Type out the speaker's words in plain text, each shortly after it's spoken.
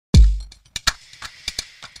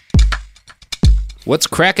What's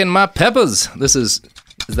cracking my peppers? Is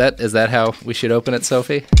that how we should open it,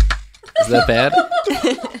 Sophie? Is that bad?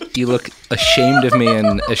 You look ashamed of me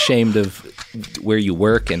and ashamed of where you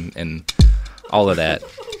work and all of that.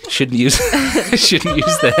 Shouldn't use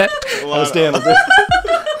that.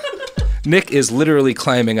 Nick is literally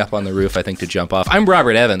climbing up on the roof, I think, to jump off. I'm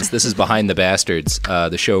Robert Evans. This is Behind the Bastards,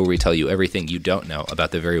 the show where we tell you everything you don't know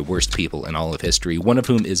about the very worst people in all of history, one of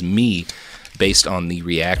whom is me, based on the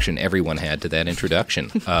reaction everyone had to that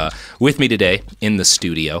introduction. With me today in the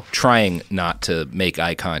studio, trying not to make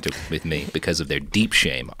eye contact with me because of their deep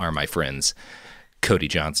shame, are my friends Cody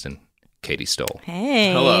Johnston, Katy Stoll.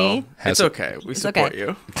 Hey. Hello. It's okay. We support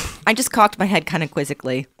you. I just cocked my head kind of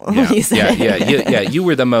quizzically when you said it. You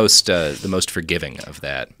were the most forgiving of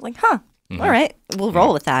that. Like, all right, we'll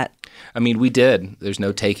roll with that. I mean, we did. There's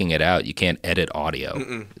no taking it out. You can't edit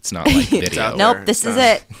audio. It's not like video. Nope, this is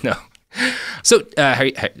it. No. So,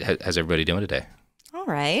 how's everybody doing today? All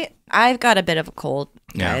right. I've got a bit of a cold,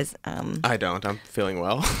 guys. I don't. I'm feeling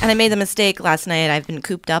well. And I made the mistake last night. I've been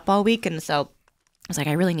cooped up all week, and so I was like,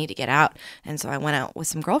 I really need to get out. And so I went out with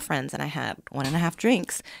some girlfriends, and I had 1.5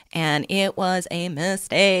 drinks, and it was a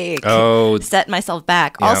mistake. Oh. Set myself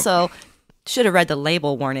back. Yep. Also, should have read the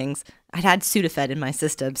label warnings. I'd had Sudafed in my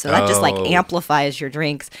system, so that just like amplifies your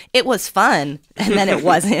drinks. It was fun, and then it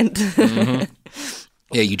wasn't. Mm-hmm.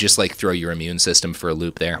 Yeah, you just like throw your immune system for a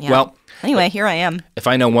loop there. Yeah. Well, anyway, here I am. If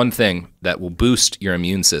I know one thing that will boost your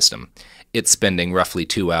immune system, it's spending roughly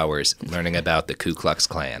 2 hours learning about the Ku Klux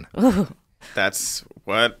Klan. Ooh. That's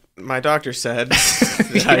what my doctor said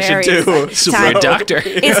that I should do. So we're a doctor.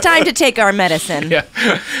 It's time to take our medicine. Yeah,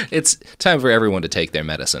 it's time for everyone to take their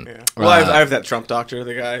medicine. Yeah. Well, I have that Trump doctor,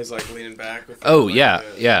 the guy who's like leaning back. With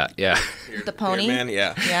The pony? Man,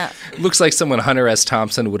 yeah. Looks like someone Hunter S.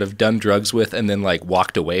 Thompson would have done drugs with and then like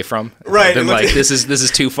walked away from. Right. Been like, this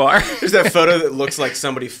is too far. There's that photo that looks like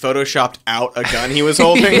somebody photoshopped out a gun he was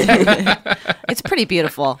holding. It's pretty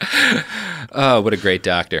beautiful. Oh, what a great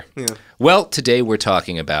doctor. Yeah. Well, today we're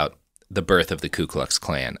talking about the birth of the Ku Klux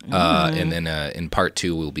Klan. And then in part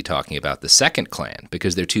 2, we'll be talking about the second Klan,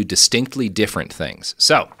 because they're two distinctly different things.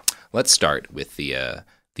 So let's start with the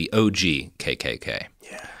OG KKK.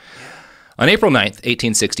 Yeah. On April 9th,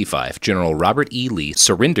 1865, General Robert E. Lee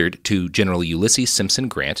surrendered to General Ulysses Simpson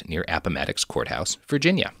Grant near Appomattox Courthouse,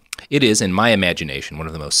 Virginia. It is, in my imagination, one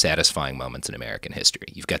of the most satisfying moments in American history.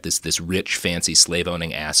 You've got this rich, fancy,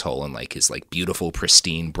 slave-owning asshole in like his like beautiful,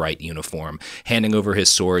 pristine, bright uniform, handing over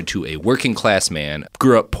his sword to a working-class man,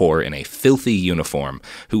 grew up poor in a filthy uniform,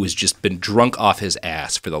 who has just been drunk off his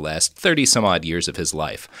ass for the last 30-some-odd years of his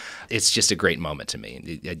life. It's just a great moment to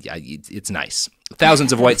me. It's nice.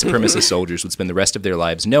 Thousands of white supremacist soldiers would spend the rest of their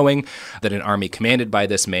lives knowing that an army commanded by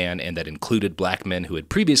this man and that included black men who had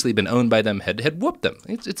previously been owned by them had whooped them.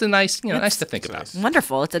 It's a nice, nice to think about.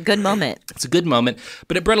 Wonderful. It's a good moment. It's a good moment,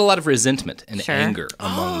 but it bred a lot of resentment and anger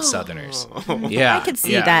among Southerners. Yeah, I could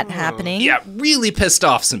see that happening. Yeah, really pissed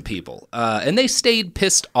off some people, and they stayed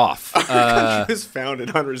pissed off. Our country was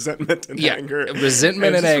founded on resentment and anger.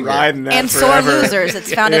 Resentment and anger. And sore losers.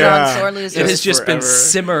 It's founded on sore losers. It has just been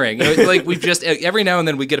simmering. Like we've just every now and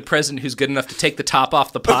then we get a president who's good enough to take the top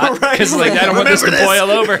off the pot because like I don't want this to boil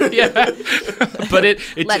over. Yeah,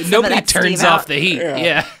 but nobody turns off the heat.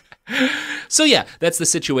 Yeah. So yeah, that's the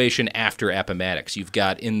situation after Appomattox. You've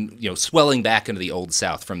got swelling back into the Old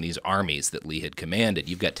South from these armies that Lee had commanded.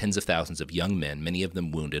 You've got tens of thousands of young men, many of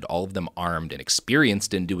them wounded, all of them armed and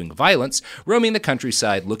experienced in doing violence, roaming the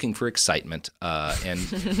countryside looking for excitement, and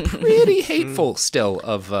pretty hateful still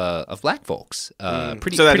of black folks.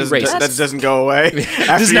 Pretty racist. That doesn't go away.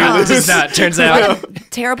 Does not. Turns out.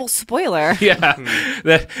 Terrible spoiler. Yeah,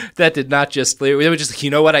 that did not just. They were just. You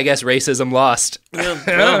know what? I guess racism lost.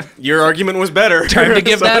 Well, your argument was better. Time to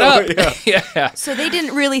give that up. Yeah. So they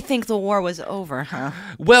didn't really think the war was over, huh?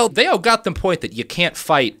 Well, they all got the point that you can't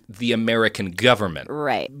fight the American government.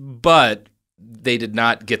 Right. But they did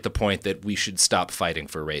not get the point that we should stop fighting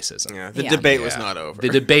for racism. Yeah, the debate was not over. The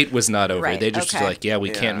debate was not over. Right, They just were like, we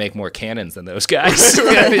can't make more cannons than those guys.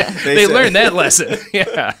 They learned that lesson.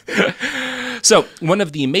 Yeah. So one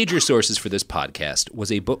of the major sources for this podcast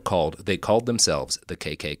was a book called They Called Themselves the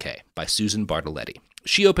KKK by Susan Bartoletti.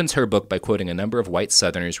 She opens her book by quoting a number of white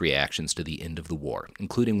Southerners' reactions to the end of the war,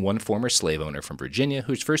 including one former slave owner from Virginia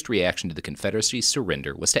whose first reaction to the Confederacy's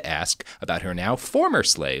surrender was to ask about her now former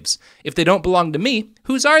slaves, if they don't belong to me,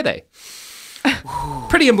 whose are they?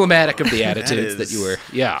 Pretty emblematic of the attitudes that you were,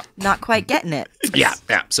 Not quite getting it. Yeah.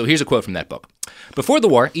 So here's a quote from that book. Before the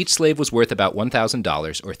war, each slave was worth about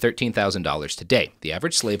 $1,000 or $13,000 today. The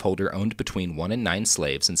average slaveholder owned between 1 and 9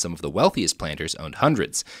 slaves, and some of the wealthiest planters owned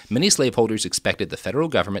hundreds. Many slaveholders expected the federal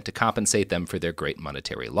government to compensate them for their great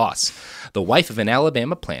monetary loss. The wife of an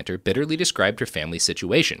Alabama planter bitterly described her family's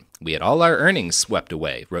situation. "We had all our earnings swept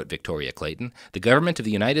away," wrote Victoria Clayton. "The government of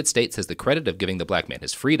the United States has the credit of giving the black man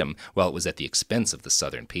his freedom, while it was at the expense of the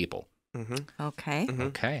Southern people." Mm-hmm. Okay. Mm-hmm.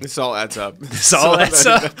 Okay. This all adds up. This all adds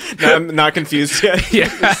up. No, I'm not confused yet.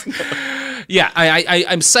 Yeah. Yeah,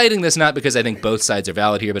 I'm citing this not because I think both sides are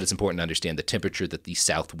valid here, but it's important to understand the temperature that the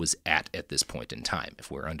South was at this point in time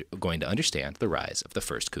if we're going to understand the rise of the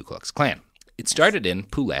first Ku Klux Klan. It started in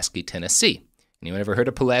Pulaski, Tennessee. Anyone ever heard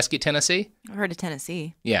of Pulaski, Tennessee? I've heard of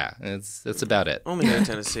Tennessee. Yeah, that's about it. Only in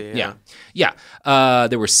Tennessee, Yeah.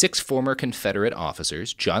 There were 6 former Confederate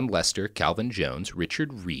officers: John Lester, Calvin Jones,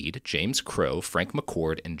 Richard Reed, James Crow, Frank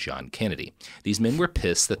McCord, and John Kennedy. These men were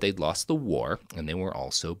pissed that they'd lost the war, and they were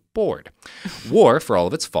also bored. War, for all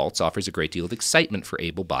of its faults, offers a great deal of excitement for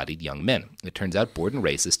able-bodied young men. It turns out bored and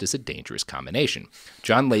racist is a dangerous combination.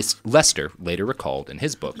 John Lester later recalled in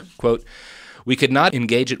his book, quote, "We could not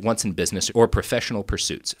engage at once in business or professional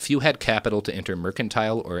pursuits. Few had capital to enter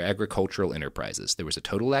mercantile or agricultural enterprises. There was a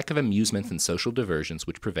total lack of amusement and social diversions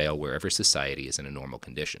which prevail wherever society is in a normal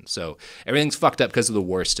condition." So everything's fucked up because of the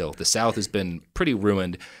war still. The South has been pretty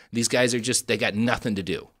ruined. These guys they got nothing to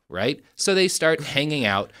do, right? So they start hanging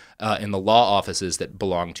out in the law offices that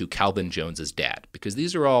belong to Calvin Jones's dad, because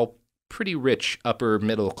these are all pretty rich upper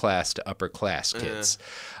middle class to upper class kids.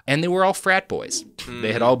 And they were all frat boys.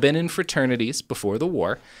 They had all been in fraternities before the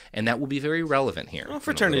war, and that will be very relevant here. Well,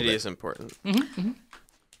 fraternity is important.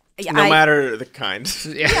 Yeah, No matter the kind.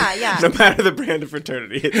 Yeah. No matter the brand of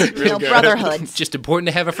fraternity. It's real good. Brotherhood. It's just important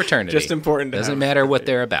to have a fraternity. Just important to Doesn't have matter what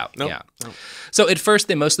they're about. Nope. Yeah. Nope. So at first,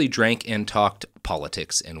 they mostly drank and talked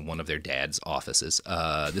politics in one of their dad's offices.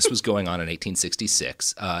 This was going on in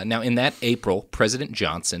 1866. Now, in that April, President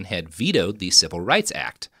Johnston had vetoed the Civil Rights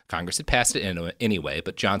Act. Congress had passed it anyway,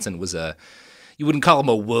 but Johnson was you wouldn't call him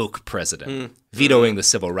a woke president. Vetoing the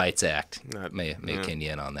Civil Rights Act. May can you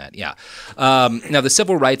in on that, yeah. Now, the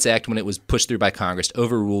Civil Rights Act, when it was pushed through by Congress,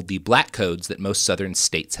 overruled the black codes that most southern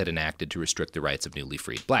states had enacted to restrict the rights of newly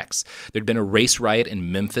freed blacks. There'd been a race riot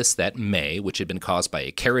in Memphis that May, which had been caused by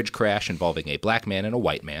a carriage crash involving a black man and a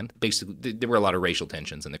white man. Basically, there were a lot of racial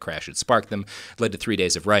tensions, and the crash had sparked them. It led to 3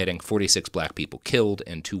 days of rioting, 46 black people killed,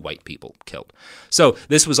 and 2 white people killed. So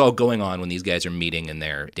this was all going on when these guys are meeting in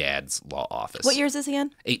their dad's law office. What year is this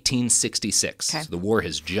again? 1866. Okay. So the war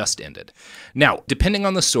has just ended. Now, depending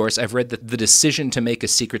on the source, I've read that the decision to make a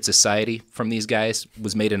secret society from these guys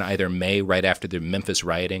was made in either May, right after the Memphis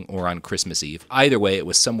rioting, or on Christmas Eve. Either way, it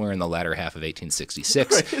was somewhere in the latter half of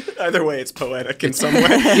 1866. Either way, it's poetic in some way.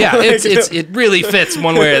 Yeah, it really fits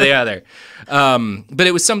one way or the other. But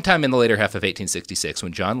it was sometime in the later half of 1866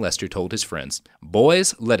 when John Lester told his friends,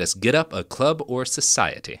 "Boys, let us get up a club or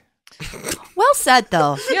society." Well said,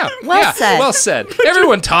 though. Yeah. Well said. Well said.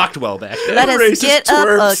 Everyone talked well back then. Let us Racist get up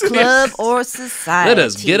twerps. a club or society. Let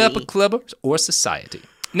us get up a club or society.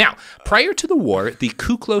 Now, prior to the war, the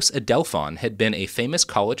Ku Klux Adelphon had been a famous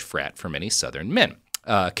college frat for many Southern men.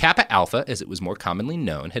 Kappa Alpha, as it was more commonly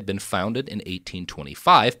known, had been founded in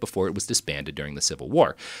 1825 before it was disbanded during the Civil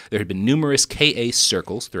War. There had been numerous KA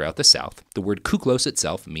circles throughout the South. The word Ku Klux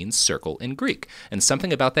itself means circle in Greek, and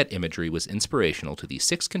something about that imagery was inspirational to the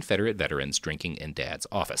 6 Confederate veterans drinking in Dad's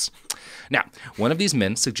office. Now, one of these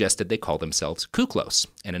men suggested they call themselves Ku Klux,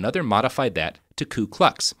 and another modified that to Ku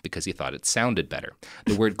Klux because he thought it sounded better.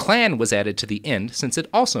 The word Klan was added to the end since it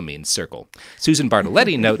also means circle. Susan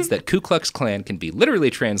Bartoletti notes that Ku Klux Klan can be literally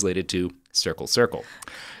translated to circle, circle.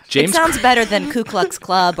 It sounds better than Ku Klux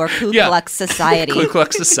Club or Ku Klux Society. Ku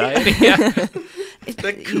Klux Society, yeah.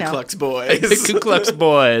 The Ku Klux Boys. The Ku Klux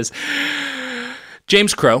Boys.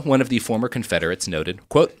 James Crow, one of the former Confederates, noted,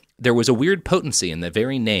 quote, "There was a weird potency in the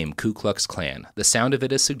very name Ku Klux Klan. The sound of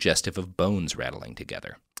it is suggestive of bones rattling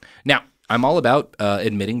together." Now, I'm all about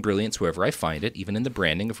admitting brilliance wherever I find it, even in the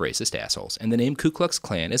branding of racist assholes. And the name Ku Klux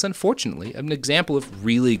Klan is unfortunately an example of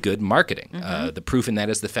really good marketing. The proof in that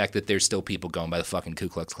is the fact that there's still people going by the fucking Ku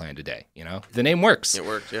Klux Klan today. You know, the name works. It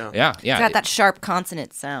worked, yeah. Yeah. It's got that sharp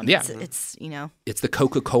consonant sound. Yeah. It's you know. It's the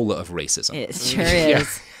Coca-Cola of racism. It sure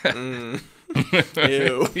is.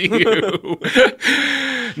 Ew. Ew.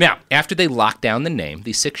 Now, after they locked down the name,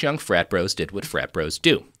 the 6 young frat bros did what frat bros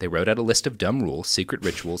do. They wrote out a list of dumb rules, secret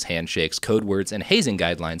rituals, handshakes, code words, and hazing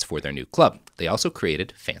guidelines for their new club. They also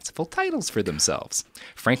created fanciful titles for themselves.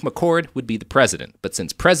 Frank McCord would be the president, but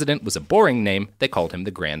since president was a boring name, they called him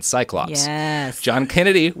the Grand Cyclops. Yes. John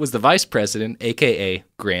Kennedy was the vice president, a.k.a.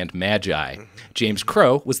 Grand Magi. James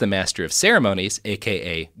Crow was the master of ceremonies,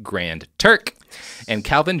 a.k.a. Grand Turk. And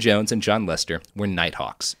Calvin Jones and John Lester were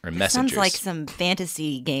Nighthawks, or messengers. Sounds like some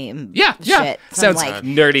fantasy game yeah. shit. Sounds like,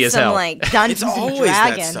 nerdy as hell. Like Dungeons It's always and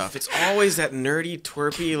Dragons. that stuff. It's always that nerdy,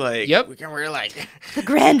 twerpy, like, Yep. we're like... The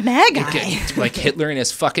Grand Magi. Like Hitler in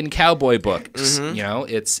his fucking cowboy books, you know,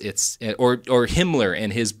 it's or Himmler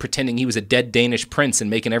and his pretending he was a dead Danish prince and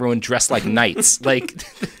making everyone dress like knights, like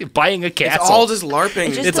buying a castle. It's all just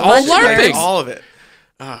LARPing. It's all LARPing. It's all of it.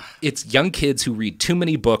 It's young kids who read too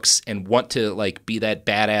many books and want to like be that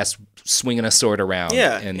badass swinging a sword around.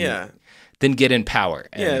 Yeah. Then get in power.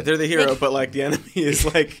 And They're the hero, but like the enemy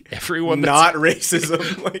is like everyone not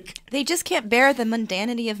racism. Like They just can't bear the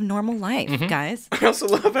mundanity of normal life, guys. I also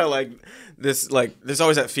love how like this like there's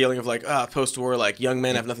always that feeling of like post-war like young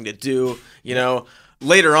men have nothing to do. You know,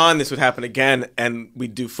 later on this would happen again, and we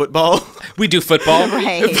do football. We do football,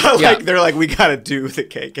 Right. But like they're like we gotta do the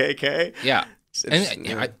KKK. Yeah.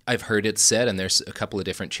 And I've heard it said, and there's a couple of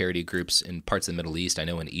different charity groups in parts of the Middle East, I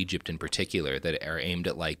know in Egypt in particular, that are aimed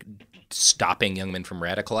at like stopping young men from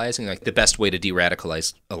radicalizing. Like the best way to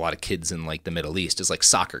de-radicalize a lot of kids in like the Middle East is like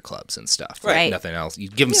soccer clubs and stuff. Right. Nothing else. You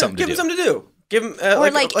give them something to do. Give them something to do. Give them Or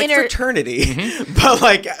like inner- fraternity, but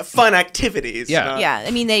like fun activities. Yeah. not- Yeah,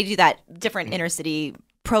 I mean, they do that different inner city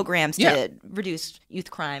programs to reduce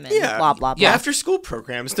youth crime and blah, blah, blah. Yeah, after school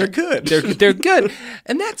programs, they're good. They're good.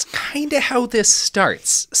 And that's kind of how this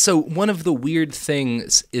starts. So one of the weird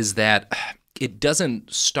things is that it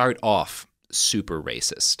doesn't start off super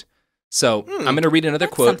racist. So I'm going to read another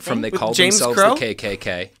quote something. from they With called James themselves Crow? the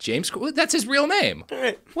KKK. James Crow, that's his real name. All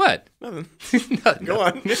right. What? Nothing. Nothing. Go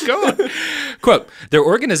on. Go on. Quote, their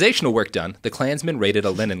organizational work done, the Klansmen raided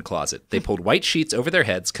a linen closet. They pulled white sheets over their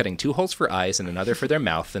heads, cutting 2 holes for eyes and another for their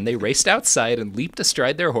mouth. Then they raced outside and leaped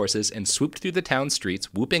astride their horses and swooped through the town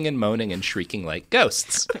streets, whooping and moaning and shrieking like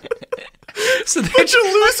ghosts. So they're Bunch of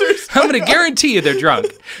losers. I'm going to guarantee you they're drunk.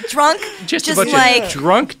 Drunk, Just just a bunch like, of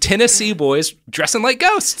drunk Tennessee boys dressing like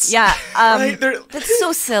ghosts. yeah, Right, they're- that's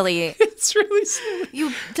so silly. It's really silly.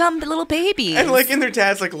 You dumb little babies. And like in their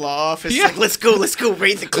dad's like law office, Yeah. like let's go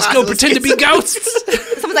raid the Let's closet. go pretend to be get some-"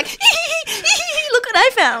 ghosts. Someone's like, look what I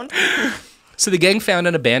found. So the gang found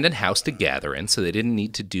an abandoned house to gather in, so they didn't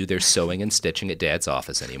need to do their sewing and stitching at Dad's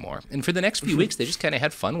office anymore. And for the next few weeks, they just kind of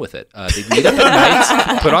had fun with it. They'd meet up at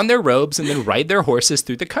night, put on their robes, and then ride their horses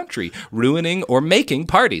through the country, ruining or making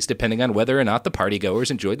parties, depending on whether or not the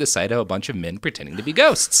partygoers enjoyed the sight of a bunch of men pretending to be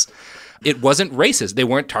ghosts. It wasn't racist. They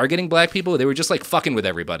weren't targeting black people. They were just like fucking with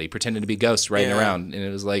everybody, pretending to be ghosts riding around. And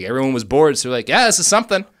it was like everyone was bored, so they're like, yeah, this is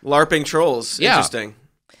something. LARPing trolls. Yeah. Interesting.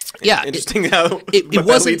 Yeah, Interesting how what it that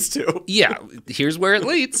wasn't, leads to. Yeah, here's where it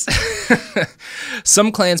leads.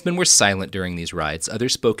 Some Klansmen were silent during these rides.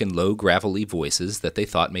 Others spoke in low, gravelly voices that they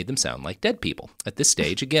thought made them sound like dead people. At this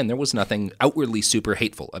stage, again, there was nothing outwardly super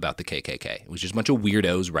hateful about the KKK. It was just a bunch of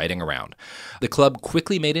weirdos riding around. The club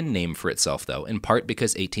quickly made a name for itself, though, in part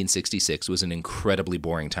because 1866 was an incredibly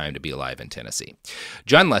boring time to be alive in Tennessee.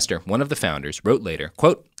 John Lester, one of the founders, wrote later,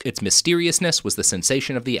 quote, its mysteriousness was the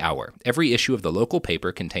sensation of the hour. Every issue of the local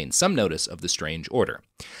paper contained some notice of the strange order.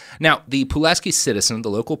 Now, the Pulaski Citizen, the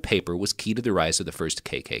local paper, was key to the rise of the first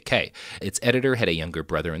KKK. Its editor had a younger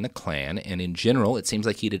brother in the Klan, and in general, it seems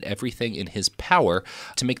like he did everything in his power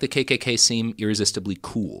to make the KKK seem irresistibly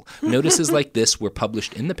cool. Notices like this were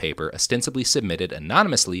published in the paper, ostensibly submitted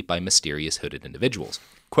anonymously by mysterious hooded individuals.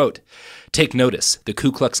 Quote, take notice, the Ku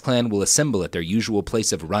Klux Klan will assemble at their usual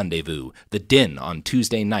place of rendezvous, the Den, on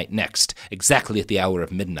Tuesday night next, exactly at the hour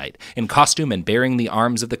of midnight, in costume and bearing the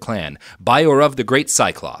arms of the Klan, by or of the great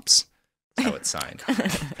Cyclops. That's how it's signed.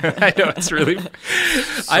 I know, it's really...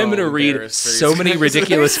 I'm going to read so many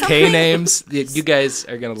ridiculous K names. You guys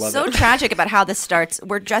are going to love So it. tragic about how this starts.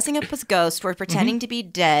 We're dressing up as ghosts. We're pretending to be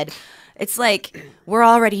dead. It's like we're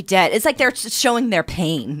already dead. It's like they're just showing their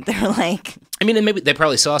pain. They're like... I mean, and maybe they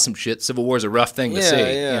probably saw some shit. Civil War's a rough thing to see,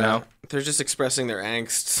 you know? They're just expressing their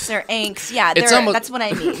angst. Their angst. Yeah, It's almost- that's what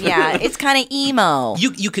I mean. Yeah, it's kind of emo.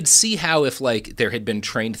 You could see how if, like, there had been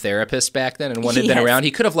trained therapists back then and one had been Yes. around,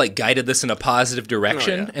 he could have, like, guided this in a positive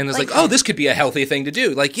direction Oh, yeah. and was like, oh, this could be a healthy thing to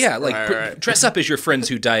do. Like, yeah, like, Right. dress up as your friends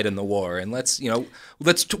who died in the war and let's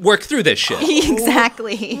work through this shit.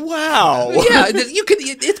 Exactly. Wow. Yeah, you could.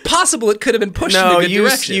 It's possible it could have been pushed in No, a good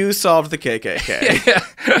direction. you solved the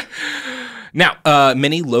KKK. Now,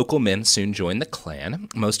 many local men soon joined the Klan.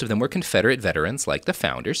 Most of them were Confederate veterans like the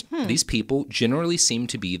founders. These people generally seemed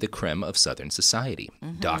to be the creme of Southern society.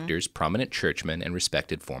 Doctors, prominent churchmen, and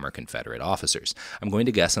respected former Confederate officers. I'm going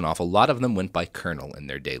to guess an awful lot of them went by colonel in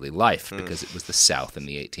their daily life because it was the South in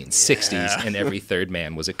the 1860s and every third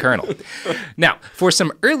man was a colonel. Now, for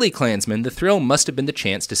some early Klansmen, the thrill must have been the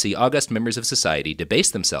chance to see august members of society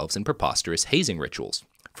debase themselves in preposterous hazing rituals.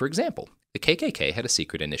 For example, the KKK had a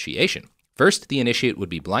secret initiation. First, the initiate would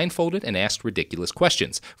be blindfolded and asked ridiculous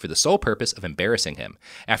questions for the sole purpose of embarrassing him.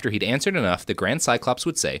 After he'd answered enough, the Grand Cyclops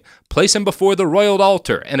would say, "Place him before the royal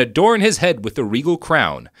altar and adorn his head with the regal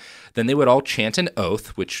crown." Then they would all chant an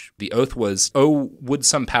oath, which the oath was, "Oh, would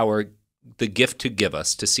some power the gift to give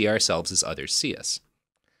us to see ourselves as others see us."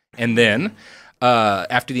 And then,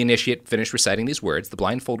 after the initiate finished reciting these words, the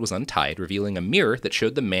blindfold was untied, revealing a mirror that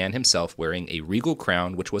showed the man himself wearing a regal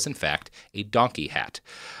crown, which was in fact a donkey hat.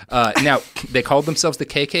 Now, they called themselves the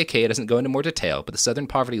KKK. It doesn't go into more detail, but the Southern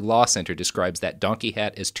Poverty Law Center describes that donkey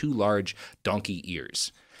hat as 2 large donkey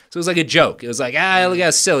ears. So it was like a joke. It was like, look how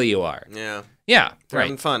silly you are. Yeah. Yeah, They're right.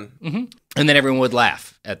 having fun. And then everyone would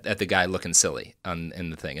laugh at the guy looking silly in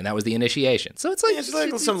the thing, and that was the initiation. So it's like, It's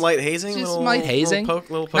like some light hazing, just little light hazing, little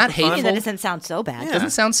poke not of fun. hateful. That doesn't sound so bad. Yeah.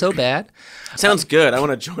 Doesn't sound so bad. Sounds good. I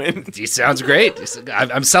want to join. It sounds great.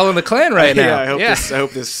 I'm selling the Klan right now. I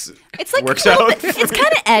hope this It's like works a little out. bit- it's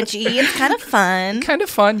kind of edgy. It's kind of fun. Kind of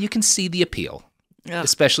fun. You can see the appeal. Ugh.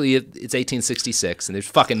 Especially if it's 1866 and there's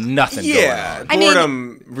fucking nothing Yeah, going on. I mean-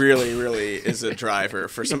 boredom really is a driver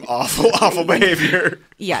for some awful behavior.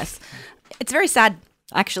 Yes. It's very sad,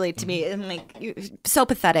 actually, to me. And so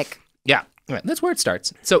pathetic. Yeah, right. That's where it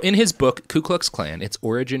starts. So in his book, Ku Klux Klan, Its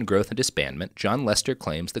Origin, Growth, and Disbandment, John Lester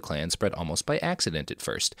claims the Klan spread almost by accident at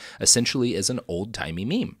first, essentially as an old-timey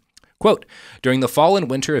meme. Quote, "During the fall and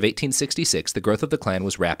winter of 1866, the growth of the Klan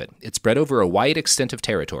was rapid. It spread over a wide extent of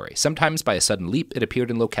territory. Sometimes by a sudden leap, it appeared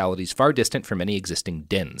in localities far distant from any existing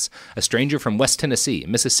dens. A stranger from West Tennessee,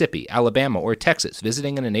 Mississippi, Alabama, or Texas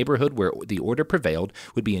visiting in a neighborhood where the order prevailed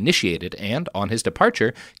would be initiated and, on his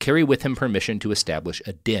departure, carry with him permission to establish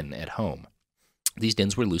a den at home. These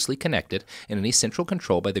dens were loosely connected, and any central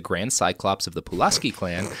control by the Grand Cyclops of the Pulaski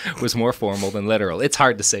Clan was more formal than literal." It's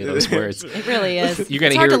hard to say those words. It really is. You're gonna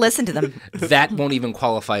It's hard hear- to listen to them. That won't even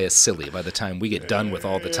qualify as silly by the time we get done with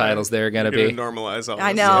all the titles they're going to You're be. gonna normalize all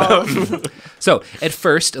I this know. stuff. So, at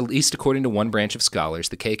first, at least according to one branch of scholars,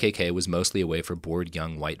 the KKK was mostly a way for bored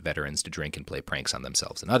young white veterans to drink and play pranks on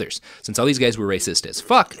themselves and others. Since all these guys were racist as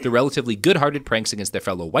fuck, the relatively good-hearted pranks against their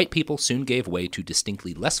fellow white people soon gave way to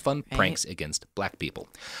distinctly less fun pranks against black people.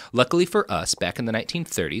 Luckily for us, back in the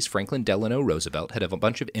 1930s, Franklin Delano Roosevelt had a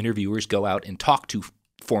bunch of interviewers go out and talk to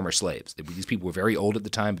former slaves. These people were very old at the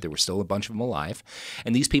time, but there were still a bunch of them alive.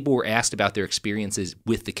 And these people were asked about their experiences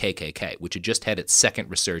with the KKK, which had just had its second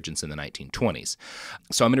resurgence in the 1920s.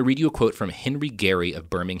 So I'm going to read you a quote from Henry Gary of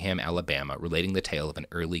Birmingham, Alabama, relating the tale of an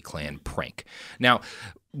early Klan prank. Now,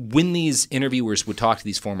 when these interviewers would talk to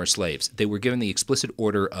these former slaves, they were given the explicit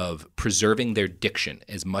order of preserving their diction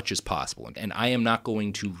as much as possible. And I am not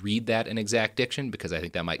going to read that in exact diction because I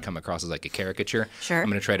think that might come across as like a caricature. Sure. I'm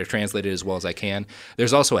going to try to translate it as well as I can.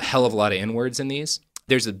 There's also a hell of a lot of N-words in these.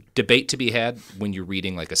 There's a debate to be had when you're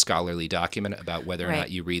reading like a scholarly document about whether or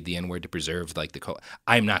not you read the N-word to preserve like the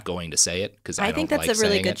I'm not going to say it because I don't think that's like a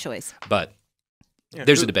really saying good it, choice. But Yeah,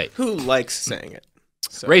 there's a debate. Who likes saying it?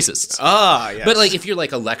 So. Racists. Yes. But like if you're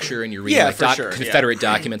like a lecturer and you're reading like Confederate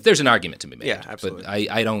documents, there's an argument to be made. Yeah, absolutely.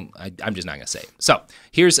 But I'm just not going to say it. So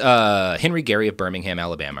here's Henry Gary of Birmingham,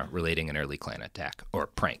 Alabama, relating an early Klan attack or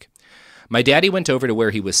prank. "My daddy went over to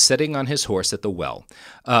where he was sitting on his horse at the well.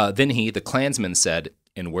 Then he, the Klansman, said,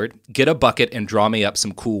 N-word, 'Get a bucket and draw me up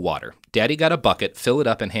some cool water.' Daddy got a bucket, fill it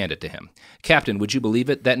up, and hand it to him. Captain, would you believe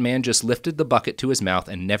it? That man just lifted the bucket to his mouth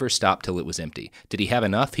and never stopped till it was empty. Did he have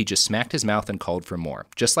enough? He just smacked his mouth and called for more.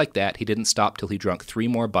 Just like that, he didn't stop till he drunk 3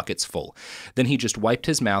 more buckets full. Then he just wiped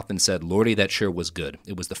his mouth and said, 'Lordy, that sure was good.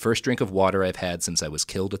 It was the first drink of water I've had since I was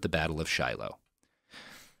killed at the Battle of Shiloh.'"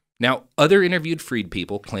 Now, other interviewed freed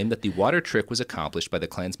people claim that the water trick was accomplished by the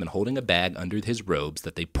Klansman holding a bag under his robes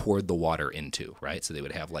that they poured the water into, right? So they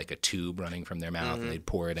would have like a tube running from their mouth and they'd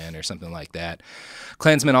pour it in or something like that.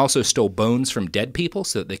 Klansmen also stole bones from dead people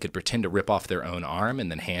so that they could pretend to rip off their own arm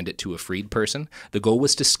and then hand it to a freed person. The goal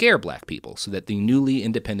was to scare black people so that the newly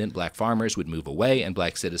independent black farmers would move away and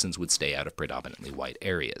black citizens would stay out of predominantly white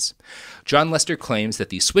areas. John Lester claims that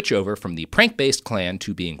the switchover from the prank-based Klan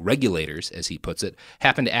to being regulators, as he puts it,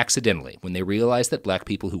 happened accidentally when they realized that black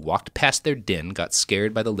people who walked past their den got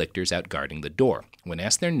scared by the lictors out guarding the door. When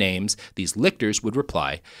asked their names, these lictors would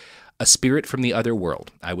reply, a spirit from the other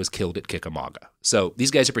world. I was killed at Chickamauga. So these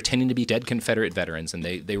guys are pretending to be dead Confederate veterans, and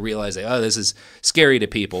they realize, this is scary to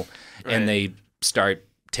people, and they start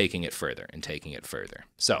taking it further and taking it further.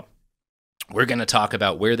 So we're going to talk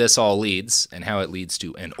about where this all leads and how it leads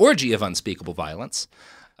to an orgy of unspeakable violence.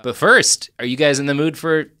 But first, are you guys in the mood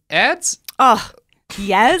for ads? Oh,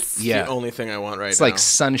 yes. It's the only thing I want right now. It's like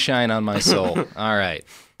sunshine on my soul. All right.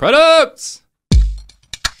 Products!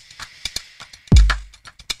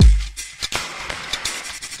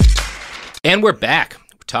 And we're back.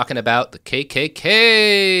 We're talking about the KKK.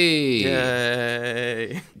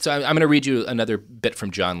 Yay. So I'm going to read you another bit from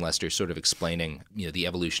John Lester, sort of explaining, the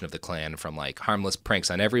evolution of the Klan from like harmless pranks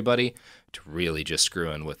on everybody to really just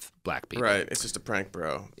screwing with black people. Right. It's just a prank,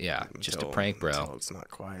 bro. Yeah, just a prank, bro. Until it's not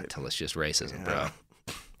quiet. Until it's just racism, bro.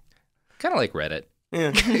 Kind of like Reddit.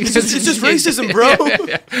 Yeah. It's just racism, bro.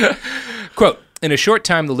 Yeah. Quote, in a short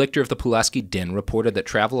time, the lictor of the Pulaski Den reported that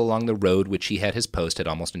travel along the road which he had his post had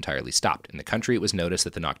almost entirely stopped. In the country, it was noticed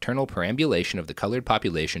that the nocturnal perambulation of the colored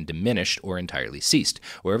population diminished or entirely ceased.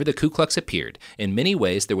 Wherever the Ku Klux appeared, in many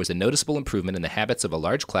ways, there was a noticeable improvement in the habits of a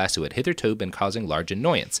large class who had hitherto been causing large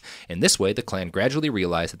annoyance. In this way, the Klan gradually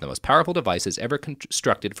realized that the most powerful devices ever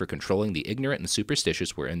constructed for controlling the ignorant and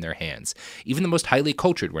superstitious were in their hands. Even the most highly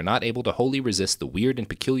cultured were not able to wholly resist the weird and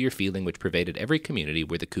peculiar feeling which pervaded every community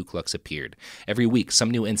where the Ku Klux appeared. Every week, some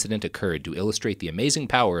new incident occurred to illustrate the amazing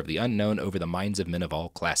power of the unknown over the minds of men of all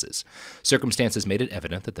classes. Circumstances made it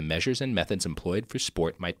evident that the measures and methods employed for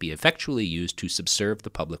sport might be effectually used to subserve the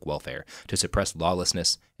public welfare, to suppress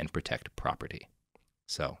lawlessness, and protect property.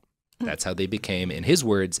 So, that's how they became, in his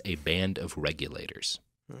words, a band of regulators.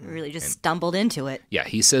 Really just stumbled into it. Yeah,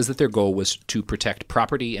 he says that their goal was to protect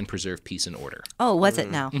property and preserve peace and order. Oh, was it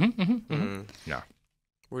now? No.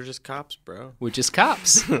 We're just cops, bro. We're just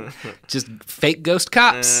cops. Just fake ghost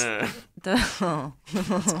cops. The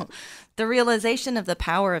realization of the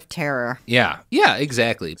power of terror. Yeah,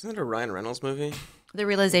 exactly. Isn't it a Ryan Reynolds movie? The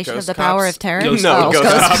realization Ghost of the cops? power of terror? Ghost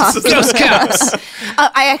cops. Ghost cops.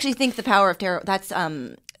 I actually think the power of terror, that's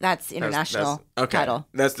international okay. title.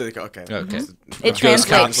 That's the okay. It Ghost translates.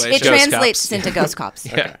 cops. It Ghost translates cops. into ghost cops.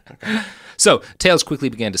 Yeah. So, tales quickly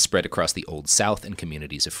began to spread across the Old South and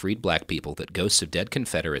communities of freed black people that ghosts of dead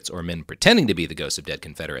Confederates or men pretending to be the ghosts of dead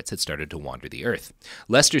Confederates had started to wander the earth.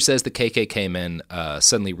 Lester says the KKK men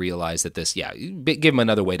suddenly realized that this, give them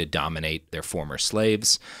another way to dominate their former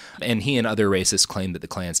slaves. And he and other racists claimed that the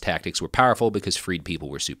Klan's tactics were powerful because freed people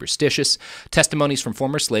were superstitious. Testimonies from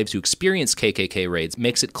former slaves who experienced KKK raids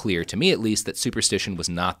makes it clear, to me at least, that superstition was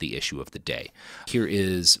not the issue of the day. Here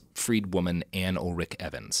is freed woman Ann Ulrich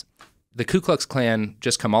Evans. The Ku Klux Klan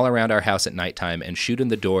just come all around our house at nighttime and shoot in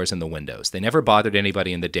the doors and the windows. They never bothered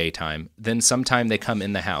anybody in the daytime. Then sometime they come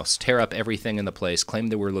in the house, tear up everything in the place, claim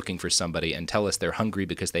they were looking for somebody, and tell us they're hungry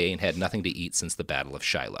because they ain't had nothing to eat since the Battle of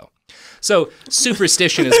Shiloh. So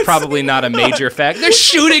superstition is probably not a major fact. They're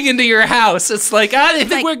shooting into your house. It's like, they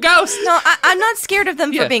think we're ghosts. No, I'm not scared of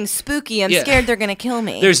them for being spooky. I'm scared they're going to kill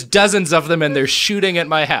me. There's dozens of them, and they're shooting at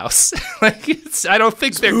my house. I don't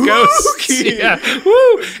think they're ghosts. Yeah.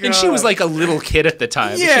 Woo. And she was like a little kid at the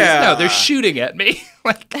time. Yeah. No, they're shooting at me.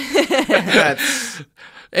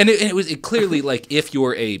 And it was clearly like, if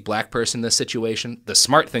you're a black person in this situation, the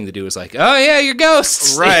smart thing to do is like, oh yeah, you're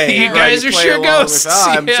ghosts. Right. You guys are play sure along ghosts.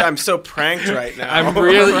 With, I'm so pranked right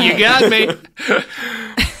now. You got me.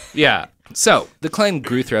 Yeah. So, the Klan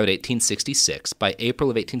grew throughout 1866. By April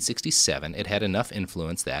of 1867, it had enough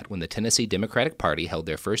influence that, when the Tennessee Democratic Party held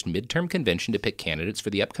their first midterm convention to pick candidates for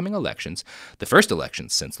the upcoming elections, the first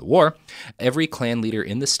elections since the war, every Klan leader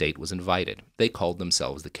in the state was invited. They called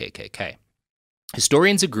themselves the KKK.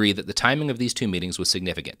 Historians agree that the timing of these two meetings was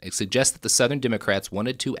significant. It suggests that the Southern Democrats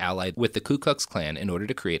wanted to ally with the Ku Klux Klan in order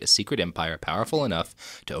to create a secret empire powerful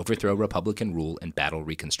enough to overthrow Republican rule and battle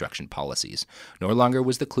Reconstruction policies. No longer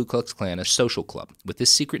was the Ku Klux Klan a social club. With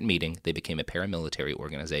this secret meeting, they became a paramilitary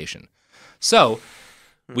organization. So,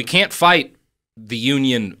 we can't fight the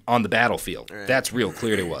Union on the battlefield. Right. That's real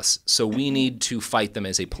clear to us. So we need to fight them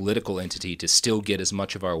as a political entity to still get as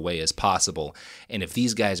much of our way as possible. And if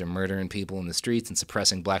these guys are murdering people in the streets and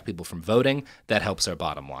suppressing black people from voting, that helps our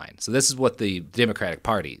bottom line. So this is what the Democratic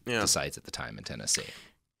Party decides at the time in Tennessee.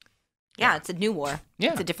 Yeah, it's a new war.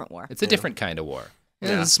 Yeah. It's a different war. It's a different kind of war.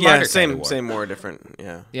 Yeah, smarter same, kind of war. same war, different.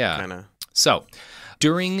 Yeah. Kinda. So,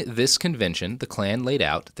 during this convention, the Klan laid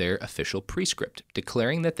out their official prescript,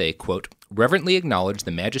 declaring that they, quote, reverently acknowledge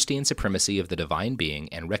the majesty and supremacy of the divine being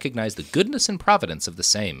and recognize the goodness and providence of the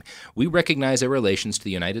same. We recognize our relations to the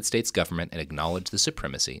United States government and acknowledge the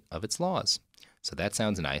supremacy of its laws. So that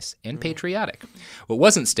sounds nice and patriotic. What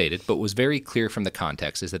wasn't stated, but was very clear from the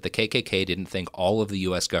context, is that the KKK didn't think all of the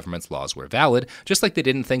U.S. government's laws were valid, just like they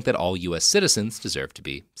didn't think that all U.S. citizens deserved to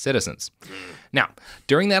be citizens. Now,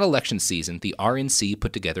 during that election season, the RNC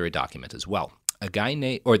put together a document as well.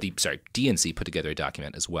 DNC put together a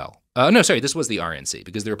document as well. This was the RNC,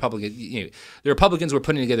 because the Republicans were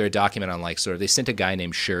putting together a document on they sent a guy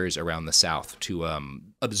named Schurz around the South to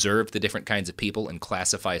observe the different kinds of people and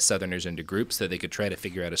classify Southerners into groups so they could try to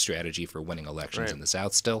figure out a strategy for winning elections in the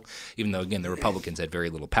South still, even though, again, the Republicans had very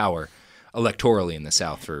little power electorally in the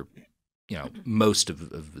South for most of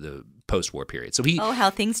the post-war period. So how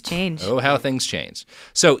things change. Oh, how things change.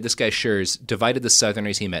 So this guy Schurz divided the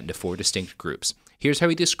Southerners he met into 4 distinct groups. Here's how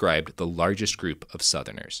he described the largest group of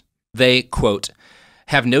Southerners. They, quote,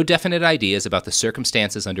 have no definite ideas about the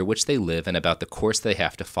circumstances under which they live and about the course they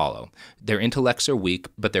have to follow. Their intellects are weak,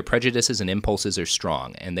 but their prejudices and impulses are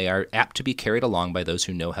strong, and they are apt to be carried along by those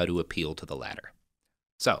who know how to appeal to the latter.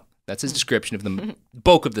 So, that's his description of the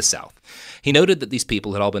bulk of the South. He noted that these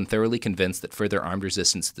people had all been thoroughly convinced that further armed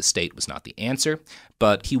resistance to the state was not the answer,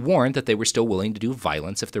 but he warned that they were still willing to do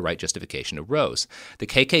violence if the right justification arose. The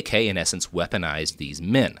KKK, in essence, weaponized these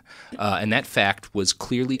men, and that fact was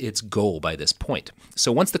clearly its goal by this point.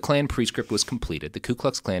 So once the Klan prescript was completed, the Ku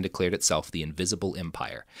Klux Klan declared itself the Invisible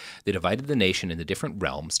Empire. They divided the nation into different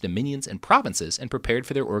realms, dominions, and provinces, and prepared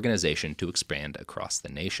for their organization to expand across the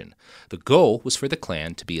nation. The goal was for the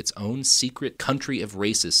Klan to be its own secret country of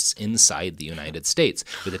racists inside the United States,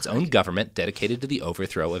 with its own government dedicated to the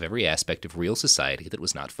overthrow of every aspect of real society that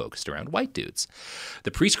was not focused around white dudes.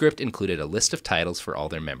 The prescript included a list of titles for all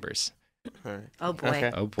their members. Oh boy.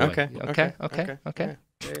 Okay. Oh boy. Okay. Okay.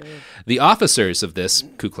 The officers of this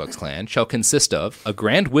Ku Klux Klan shall consist of a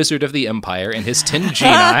grand wizard of the empire and his 10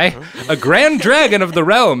 genii, a grand dragon of the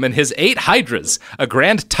realm and his 8 hydras, a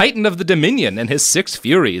grand titan of the dominion and his 6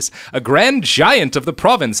 furies, a grand giant of the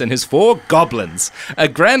province and his 4 goblins, a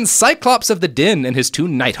grand cyclops of the din and his 2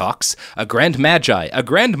 nighthawks, a grand magi, a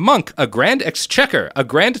grand monk, a grand exchequer, a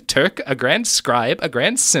grand Turk, a grand scribe, a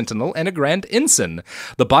grand sentinel, and a grand ensign.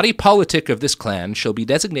 The body politic of this clan shall be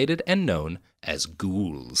designated and known as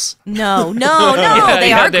ghouls. No,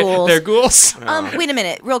 they are ghouls. They're ghouls. Wait a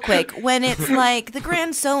minute, real quick. When it's like the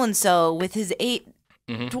grand so-and-so with his 8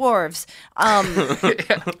 dwarves,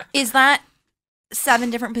 is that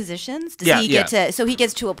 7 different positions? Does he get to? So he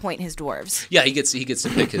gets to appoint his dwarves. Yeah, he gets to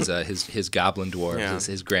pick his goblin dwarves,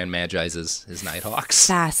 his grand magi's, his nighthawks.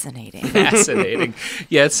 Fascinating.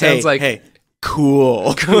 Yeah, it sounds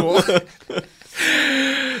cool.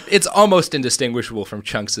 It's almost indistinguishable from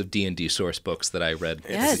chunks of D&D source books that I read.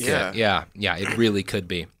 Yes. Yeah, it really could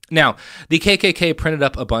be. Now, the KKK printed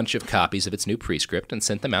up a bunch of copies of its new prescript and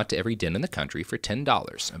sent them out to every den in the country for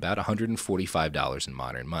 $10, about $145 in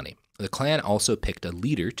modern money. The Klan also picked a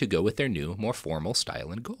leader to go with their new, more formal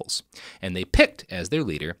style and goals. And they picked as their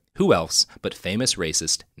leader, who else but famous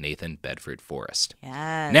racist Nathan Bedford Forrest.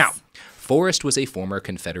 Yes. Now, Forrest was a former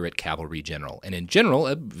Confederate cavalry general, and in general,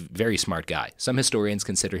 a very smart guy. Some historians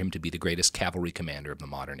consider him to be the greatest cavalry commander of the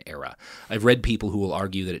modern era. I've read people who will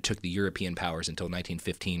argue that it took the European powers until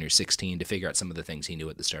 1915 or 16 to figure out some of the things he knew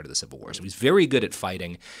at the start of the Civil War. So he's very good at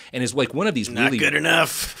fighting, and is like one of these Not good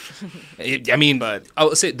enough.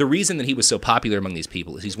 I'll say the reason that he was so popular among these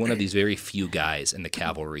people is he's one of these very few guys in the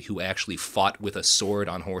cavalry who actually fought with a sword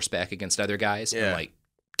on horseback against other guys and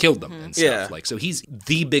killed them and stuff. So he's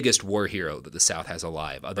the biggest war hero that the South has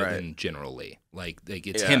alive, other than General Lee.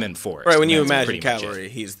 It's him and Forrest. Right, when you imagine cavalry,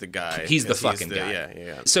 he's the guy. He's the fucking guy.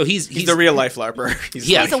 Yeah. So he's the real life LARPer.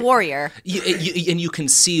 He's a warrior. And you can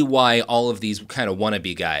see why all of these kind of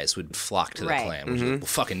wannabe guys would flock to the Klan. Which is, well,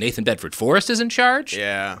 fucking Nathan Bedford Forrest is in charge?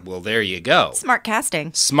 Yeah. Well, there you go. Smart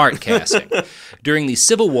casting. During the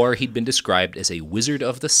Civil War, he'd been described as a wizard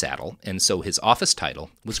of the saddle, and so his office title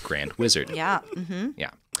was Grand Wizard. Yeah.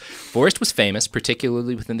 Yeah. Forrest was famous,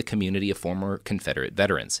 particularly within the community of former Confederate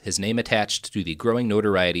veterans. His name attached to the growing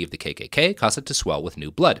notoriety of the KKK caused it to swell with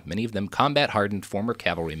new blood, many of them combat-hardened former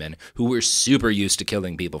cavalrymen who were super used to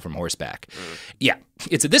killing people from horseback. Yeah,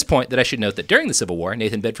 it's at this point that I should note that during the Civil War,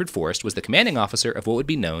 Nathan Bedford Forrest was the commanding officer of what would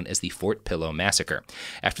be known as the Fort Pillow Massacre.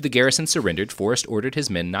 After the garrison surrendered, Forrest ordered his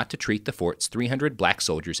men not to treat the fort's 300 black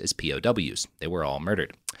soldiers as POWs. They were all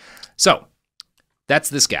murdered. So, that's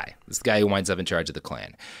this guy who winds up in charge of the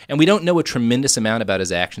Klan. And we don't know a tremendous amount about his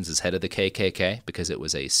actions as head of the KKK because it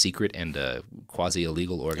was a secret and a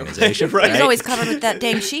quasi-illegal organization. Right. He's always covered with that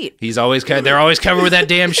dang sheet. They're always covered with that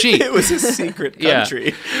damn sheet. It was a secret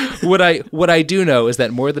country. What I do know is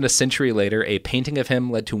that more than a century later, a painting of him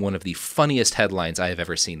led to one of the funniest headlines I have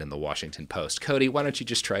ever seen in the Washington Post. Cody, why don't you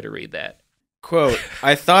just try to read that? Quote,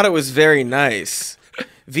 I thought it was very nice.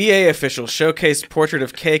 VA official showcased portrait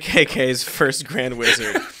of KKK's first Grand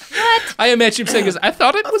Wizard. What? I imagine him saying, I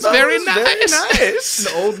thought it was very nice.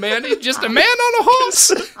 An old man, he's just a man on a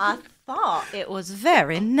horse. I thought it was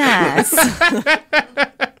very nice.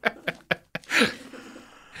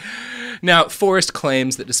 Now, Forrest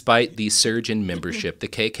claims that despite the surge in membership, the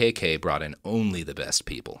KKK brought in only the best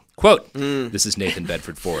people. Quote, this is Nathan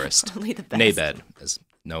Bedford Forrest. Only the best. Nabed.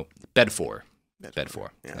 Bedfor. Bedfor.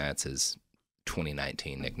 Yeah. That's his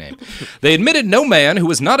 2019 nickname. They admitted no man who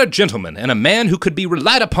was not a gentleman and a man who could be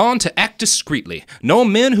relied upon to act discreetly. No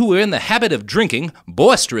men who were in the habit of drinking,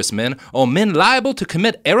 boisterous men, or men liable to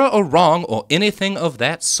commit error or wrong or anything of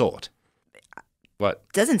that sort. What?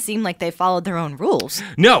 Doesn't seem like they followed their own rules.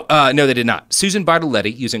 No, they did not. Susan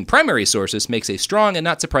Bartoletti, using primary sources, makes a strong and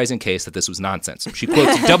not surprising case that this was nonsense. She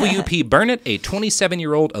quotes W.P. Burnett, a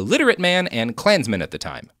 27-year-old illiterate man and Klansman at the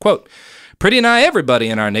time. Quote, pretty nigh everybody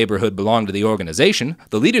in our neighborhood belonged to the organization.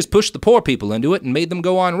 The leaders pushed the poor people into it and made them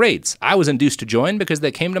go on raids. I was induced to join because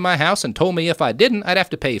they came to my house and told me if I didn't, I'd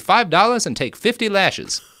have to pay $5 and take 50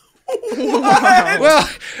 lashes. What? Well,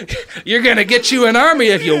 you're going to get you an army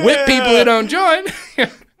if you whip people who don't join.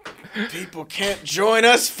 People can't join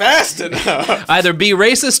us fast enough. Either be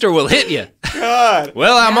racist or we'll hit you. God.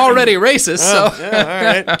 Well, I'm already racist, so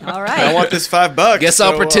Yeah, all right. All right. I want this $5. guess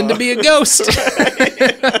I'll pretend to be a ghost.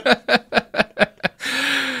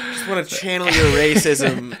 Just want to channel your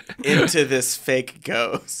racism into this fake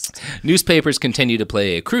ghost. Newspapers continue to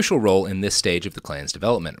play a crucial role in this stage of the Klan's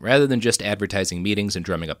development. Rather than just advertising meetings and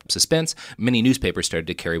drumming up suspense, many newspapers started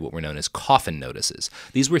to carry what were known as coffin notices.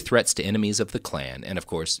 These were threats to enemies of the Klan and, of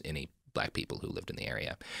course, any black people who lived in the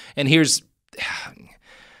area. And here's...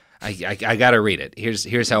 I got to read it.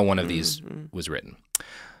 Here's how one of these was written.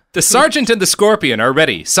 The sergeant and the scorpion are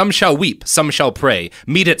ready. Some shall weep, some shall pray.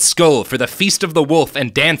 Meet at Skull for the feast of the wolf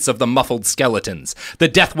and dance of the muffled skeletons. The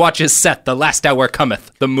death watch is set, the last hour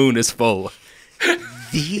cometh, the moon is full.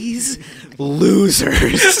 These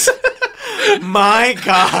losers. My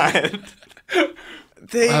God.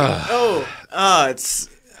 They. It's.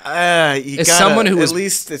 At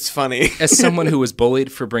least it's funny. As someone who was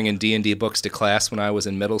bullied for bringing D&D books to class when I was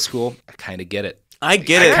in middle school, I kind of get it. I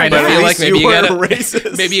get it. I kind of feel like maybe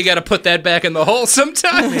racist. you gotta put that back in the hole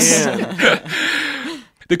sometimes. Yeah.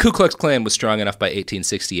 The Ku Klux Klan was strong enough by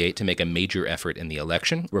 1868 to make a major effort in the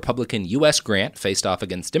election. Republican U.S. Grant faced off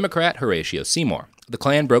against Democrat Horatio Seymour. The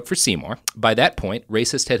Klan broke for Seymour. By that point,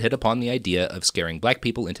 racists had hit upon the idea of scaring black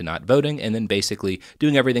people into not voting and then basically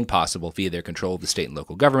doing everything possible via their control of the state and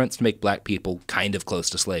local governments to make black people kind of close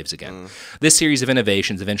to slaves again. This series of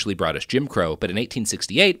innovations eventually brought us Jim Crow, but in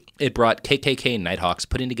 1868, it brought KKK Nighthawks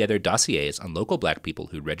putting together dossiers on local black people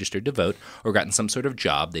who'd registered to vote or gotten some sort of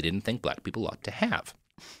job they didn't think black people ought to have.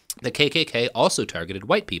 The KKK also targeted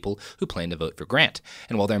white people who planned to vote for Grant,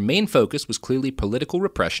 and while their main focus was clearly political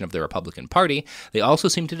repression of the Republican Party, they also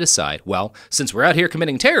seemed to decide, well, since we're out here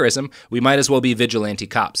committing terrorism, we might as well be vigilante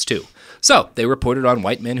cops too. So they reported on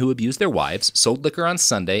white men who abused their wives, sold liquor on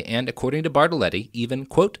Sunday, and, according to Bartoletti, even,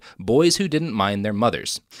 quote, boys who didn't mind their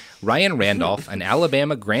mothers. Ryan Randolph, an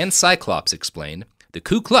Alabama Grand Cyclops, explained, the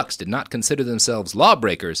Ku Klux did not consider themselves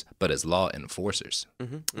lawbreakers, but as law enforcers.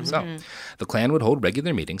 So, the Klan would hold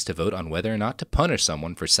regular meetings to vote on whether or not to punish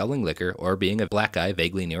someone for selling liquor or being a black guy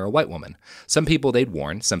vaguely near a white woman. Some people they'd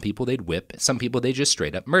warn, some people they'd whip, some people they just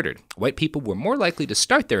straight up murdered. White people were more likely to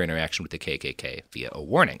start their interaction with the KKK via a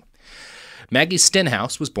warning. Maggie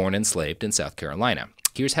Stenhouse was born enslaved in South Carolina.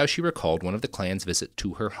 Here's how she recalled one of the Klan's visit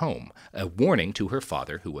to her home, a warning to her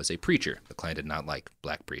father, who was a preacher. The Klan did not like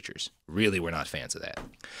black preachers. Really were not fans of that.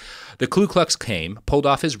 The Ku Klux came, pulled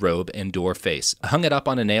off his robe and door face, hung it up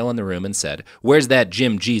on a nail in the room and said, "Where's that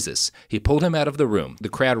Jim Jesus?" He pulled him out of the room. The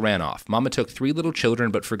crowd ran off. Mama took 3 little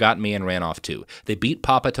children but forgot me and ran off too. They beat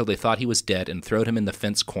Papa till they thought he was dead and throwed him in the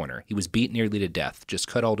fence corner. He was beat nearly to death, just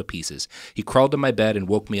cut all to pieces. He crawled to my bed and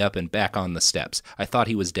woke me up and back on the steps. I thought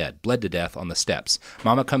he was dead, bled to death on the steps.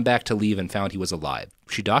 Mama come back to leave and found he was alive.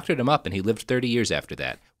 She doctored him up and he lived 30 years after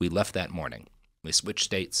that. We left that morning. We switched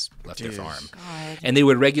states, left their farm. God. And they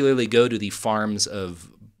would regularly go to the farms of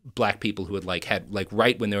black people who had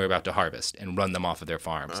right when they were about to harvest and run them off of their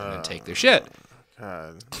farms and then take their shit.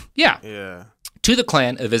 God. Yeah. To the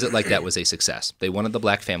Klan, a visit like that was a success. They wanted the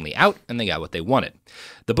black family out, and they got what they wanted.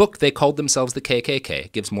 The book, They Called Themselves the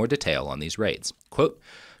KKK, gives more detail on these raids. Quote,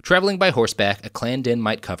 traveling by horseback, a Klan den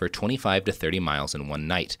might cover 25 to 30 miles in one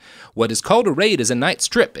night. What is called a raid is a night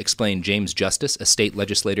strip, explained James Justice, a state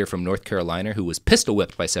legislator from North Carolina who was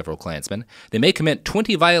pistol-whipped by several Klansmen. They may commit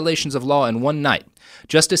 20 violations of law in one night.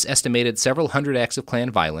 Justice estimated several hundred acts of Klan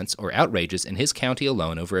violence or outrages in his county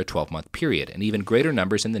alone over a 12-month period, and even greater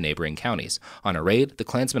numbers in the neighboring counties. On a raid, the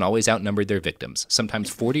Klansmen always outnumbered their victims, sometimes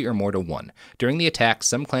 40 or more to 1. During the attack,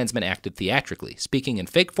 some Klansmen acted theatrically, speaking in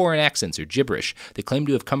fake foreign accents or gibberish. They claimed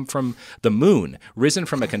to have come from the moon, risen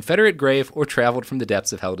from a Confederate grave, or traveled from the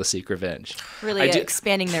depths of hell to seek revenge. Really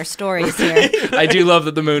expanding their stories here. I do love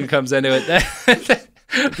that the moon comes into it.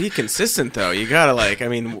 Be consistent, though. You gotta,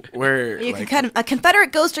 where... A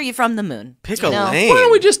Confederate ghost, or you from the moon? Pick a lane. Why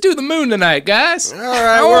don't we just do the moon tonight, guys? All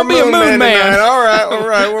right, I want to be a moon man. All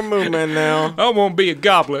right, we're moon men now. I won't be a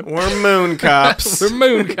goblin. We're moon cops. We're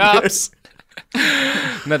moon cops.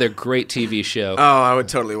 Another great TV show. Oh, I would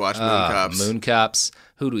totally watch Moon Cops. Moon Cops.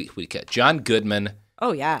 Who do we get? John Goodman.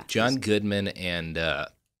 Oh, yeah. John Goodman and,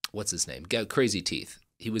 what's his name? Crazy Teeth.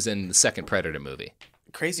 He was in the second Predator movie.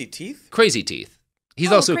 Crazy Teeth? Crazy Teeth.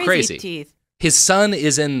 He's also Crazy Teeth. His son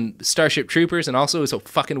is in Starship Troopers and also is a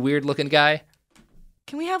fucking weird-looking guy.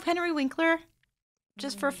 Can we have Henry Winkler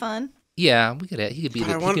just for fun? Yeah, he could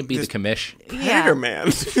be the commish. Predator man.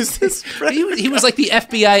 Who's this Predator? He was like the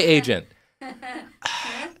FBI agent.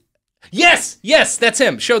 Yes, that's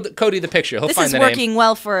him. Show Cody the picture. He'll find the name. This is working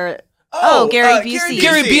well for... Gary Busey.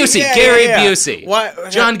 Gary Busey. Yeah, Gary yeah. Busey.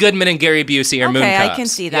 What? John Goodman and Gary Busey are Moon Cops. Okay, I can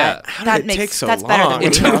see that. How that did it take so that's long? better than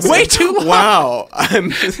It took way too long. Wow,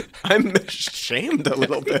 I'm ashamed a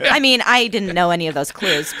little bit. I mean, I didn't know any of those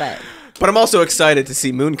clues, but I'm also excited to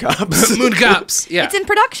see Moon Cops. Moon Cops. Yeah, it's in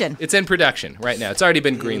production. It's in production right now. It's already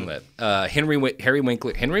been greenlit.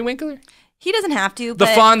 Henry Winkler. He doesn't have to. The but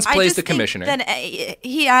Fonz I plays just the think commissioner. Then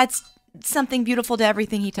he adds something beautiful to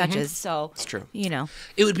everything he touches. So It's true.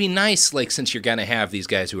 It would be nice, since you're gonna have these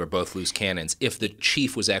guys who are both loose cannons, if the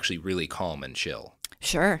chief was actually really calm and chill.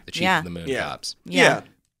 Sure. The chief of the Moon Cops. Yeah.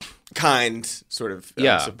 Kind, sort of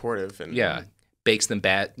supportive. And bakes them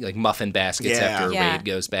muffin baskets after a raid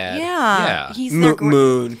goes bad. Yeah. He's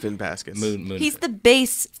moon baskets. Moon. He's the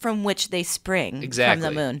base from which they spring Exactly.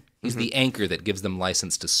 from the moon. He's the anchor that gives them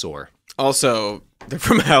license to soar. Also, they're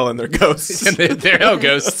from hell and they're ghosts. And they're hell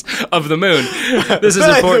ghosts of the moon. This is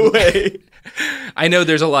By important. the way. I know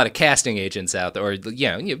there's a lot of casting agents out there, or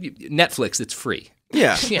Netflix. It's free.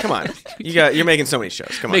 Yeah, come on. You're making so many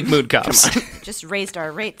shows. Come on. Make Moon Cops. Just raised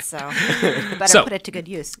our rates, so we better put it to good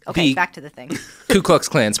use. Okay, back to the thing. Ku Klux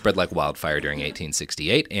Klan spread like wildfire during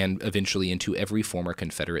 1868 and eventually into every former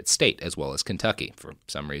Confederate state, as well as Kentucky, for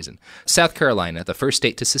some reason. South Carolina, the first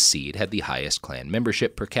state to secede, had the highest Klan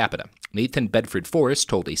membership per capita. Nathan Bedford Forrest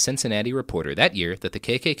told a Cincinnati reporter that year that the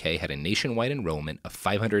KKK had a nationwide enrollment of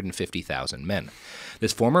 550,000 men.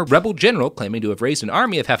 This former rebel general, claiming to have raised an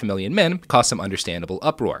army of 500,000 men, caused some understandable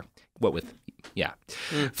uproar.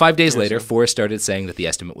 5 days later, Forrest started saying that the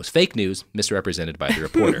estimate was fake news, misrepresented by the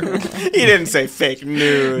reporter. He didn't say fake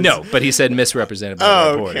news. No, but he said misrepresented by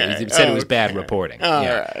the reporter. He said it was bad reporting. You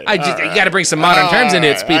got to bring some modern terms into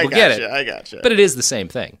it so people get it. I got you. But it is the same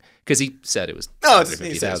thing, because he said it was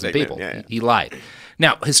 50,000 people. Yeah. He lied.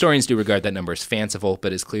 Now, historians do regard that number as fanciful,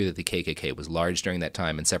 but it's clear that the KKK was large during that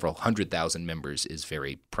time, and several 100,000 members is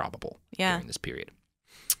very probable during this period.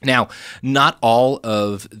 Now, not all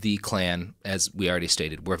of the Klan, as we already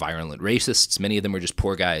stated, were virulent racists. Many of them were just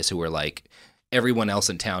poor guys who were like, everyone else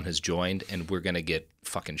in town has joined, and we're going to get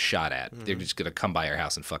fucking shot at. They're just going to come by our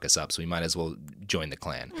house and fuck us up, so we might as well join the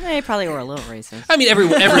Klan. They probably were a little racist. I mean,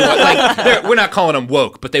 everyone we're not calling them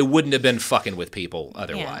woke, but they wouldn't have been fucking with people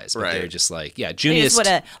otherwise. But they're just like, Junius... They just would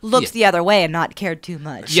have looked the other way and not cared too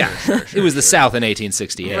much. Yeah, it was the South in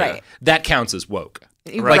 1868. Right. That counts as woke.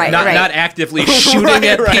 Right, not actively shooting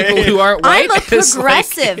at people who aren't white. I'm a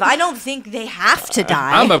progressive. I don't think they have to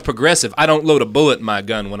die. I'm a progressive. I don't load a bullet in my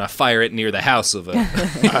gun when I fire it near the house of a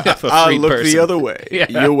free I'll look person. the other way. Yeah.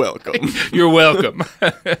 You're welcome. You're welcome.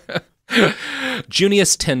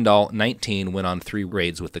 Junius Tyndall, 19, went on 3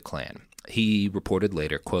 raids with the Klan. He reported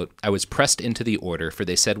later, quote, "I was pressed into the order, for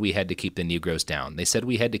they said we had to keep the Negroes down. They said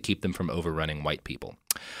we had to keep them from overrunning white people."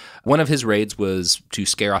 One of his raids was to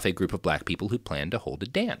scare off a group of black people who planned to hold a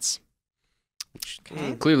dance.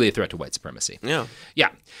 Clearly a threat to white supremacy. Yeah.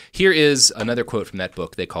 Here is another quote from that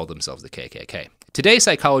book. They called themselves the KKK. Today,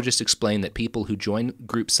 psychologists explain that people who join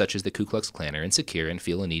groups such as the Ku Klux Klan are insecure and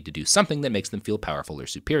feel a need to do something that makes them feel powerful or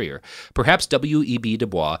superior. Perhaps W.E.B. Du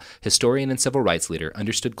Bois, historian and civil rights leader,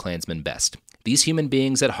 understood Klansmen best. These human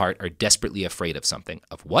beings at heart are desperately afraid of something.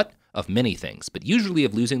 Of what? Of many things, but usually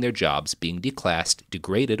of losing their jobs, being declassed,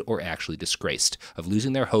 degraded, or actually disgraced, of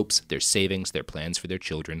losing their hopes, their savings, their plans for their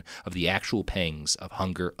children, of the actual pangs of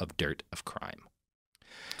hunger, of dirt, of crime.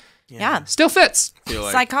 Yeah. Still fits. Feel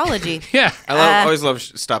like. Psychology. Yeah. I always love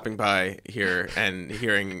stopping by here and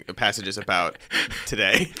hearing passages about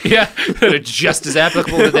today. Yeah. That are just as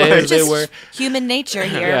applicable today as they Just were. human nature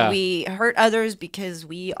here. Yeah. We hurt others because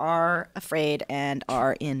we are afraid and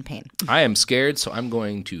are in pain. I am scared, so I'm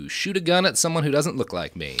going to shoot a gun at someone who doesn't look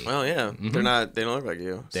like me. Well, yeah. They don't look like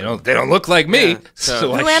you. They don't look like me. Yeah.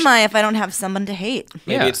 So Who am I if I don't have someone to hate?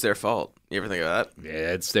 Maybe Yeah. it's their fault. You ever think of that?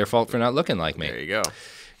 Yeah, it's their fault for not looking like me. There you go.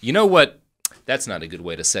 You know what? That's not a good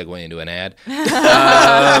way to segue into an ad.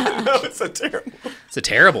 No, it's so terrible. It's a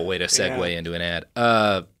terrible way to segue into an ad.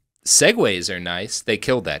 Segways are nice. They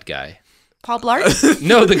killed that guy. Paul Blart?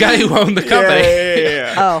 No, the guy who owned the company.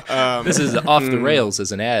 Yeah. Oh. This is off the rails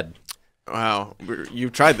as an ad. Wow. You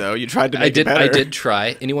tried, though. You tried to make it better. I did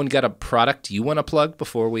try. Anyone got a product you want to plug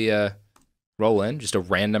before we roll in? Just a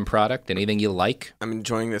random product? Anything you like? I'm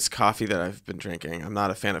enjoying this coffee that I've been drinking. I'm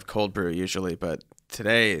not a fan of cold brew usually, but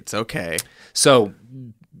today it's okay. So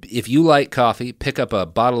if you like coffee, pick up a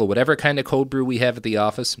bottle of whatever kind of cold brew we have at the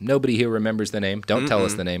office. Nobody here remembers the name. Don't tell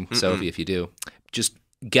us the name, Sophie, if you do. Just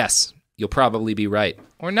guess. You'll probably be right.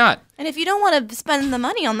 Or not. And if you don't want to spend the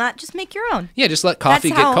money on that, just make your own. Yeah, just let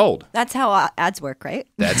coffee get cold. That's how ads work, right?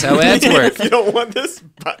 That's how ads work. If you don't want this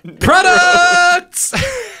button. Products!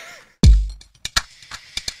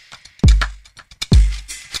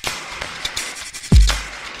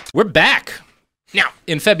 We're back. Now,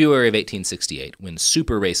 in February of 1868, when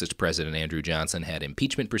super racist President Andrew Johnson had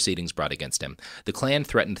impeachment proceedings brought against him, the Klan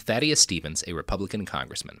threatened Thaddeus Stevens, a Republican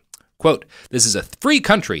congressman. Quote, "This is a free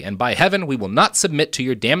country, and by heaven we will not submit to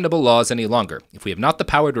your damnable laws any longer. If we have not the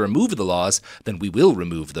power to remove the laws, then we will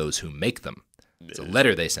remove those who make them." It's a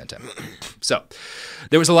letter they sent him. So,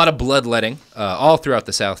 there was a lot of bloodletting all throughout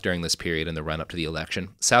the South during this period in the run-up to the election.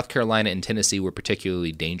 South Carolina and Tennessee were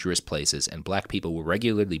particularly dangerous places, and black people were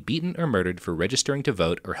regularly beaten or murdered for registering to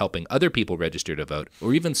vote or helping other people register to vote,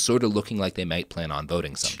 or even sort of looking like they might plan on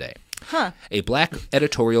voting someday. Huh. A black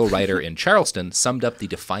editorial writer in Charleston summed up the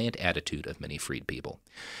defiant attitude of many freed people.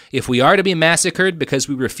 "If we are to be massacred because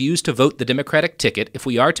we refuse to vote the Democratic ticket, if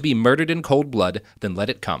we are to be murdered in cold blood, then let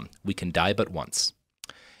it come. We can die but once."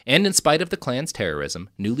 And in spite of the Klan's terrorism,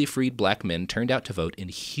 newly freed black men turned out to vote in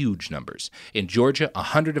huge numbers. In Georgia,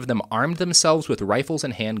 100 of them armed themselves with rifles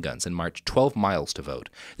and handguns and marched 12 miles to vote.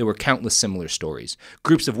 There were countless similar stories.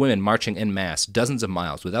 Groups of women marching en masse dozens of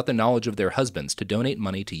miles without the knowledge of their husbands to donate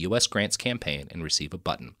money to U.S. Grant's campaign and receive a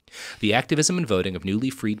button. The activism and voting of newly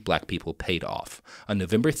freed black people paid off. On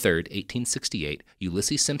November 3rd, 1868,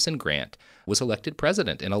 Ulysses Simpson Grant was elected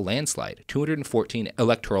president in a landslide, 214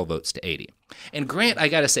 electoral votes to 80. And Grant, I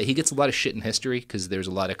gotta say, he gets a lot of shit in history because there's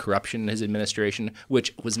a lot of corruption in his administration,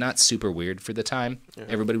 which was not super weird for the time. Yeah.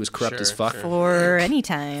 Everybody was corrupt as fuck. For any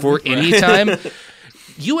time. For any time.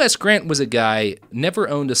 U.S. Grant was a guy, never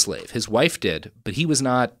owned a slave. His wife did, but he was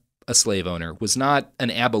not a slave owner, was not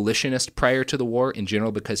an abolitionist prior to the war in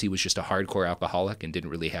general because he was just a hardcore alcoholic and didn't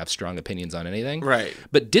really have strong opinions on anything. Right.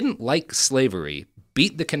 But didn't like slavery,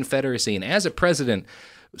 beat the Confederacy, and as a president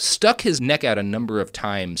stuck his neck out a number of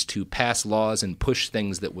times to pass laws and push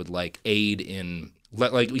things that would like aid in,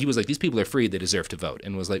 like he was like, these people are free, they deserve to vote,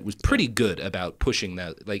 and was pretty good about pushing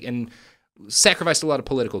that, like, and sacrificed a lot of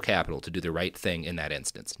political capital to do the right thing in that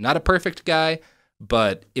instance. Not a perfect guy,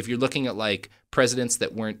 but if you're looking at like presidents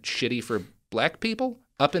that weren't shitty for black people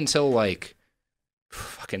up until like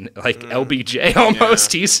fucking like LBJ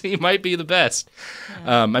almost, he might be the best.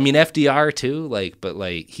 I mean FDR too, like, but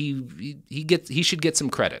like he should get some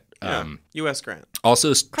credit. U.S. Grant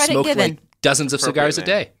Also credit smoked given. like dozens of cigars a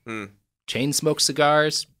day. Mm. Chain smoked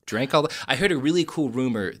cigars, drank all the... I heard a really cool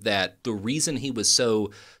rumor that the reason he was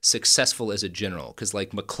so successful as a general, because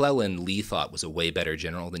like McClellan, Lee thought was a way better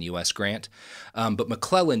general than U.S. Grant, but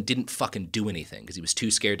McClellan didn't fucking do anything because he was too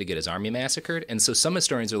scared to get his army massacred. And so some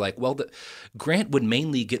historians are like, well, Grant would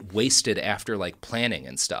mainly get wasted after like planning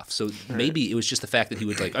and stuff. So maybe it was just the fact that he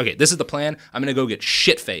would like, okay, this is the plan. I'm going to go get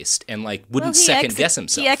shit-faced and like wouldn't second guess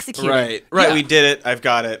himself. He executed. Right. Yeah. We did it. I've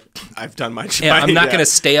got it. I've done my job. Yeah, I'm not going to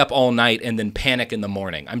stay up all night and then panic in the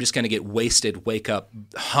morning. I'm just going to get wasted, wake up,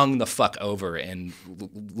 hung the fuck over, and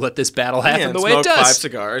let this battle happen the way it does. Smoke 5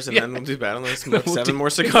 cigars, and then we'll do battle, and then smoke 7 more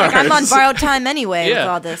cigars. Like I'm on borrowed time anyway with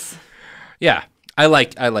all this. Yeah, I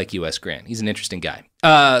like U.S. Grant. He's an interesting guy.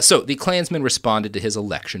 So the Klansmen responded to his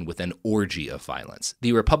election with an orgy of violence.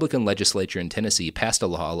 The Republican legislature in Tennessee passed a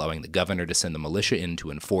law allowing the governor to send the militia in to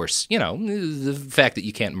enforce, the fact that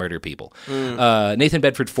you can't murder people. Nathan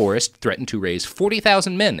Bedford Forrest threatened to raise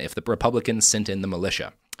 40,000 men if the Republicans sent in the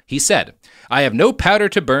militia. He said, "I have no powder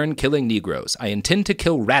to burn killing Negroes. I intend to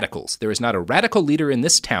kill radicals. There is not a radical leader in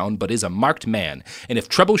this town, but is a marked man. And if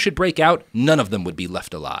trouble should break out, none of them would be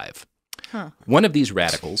left alive." One of these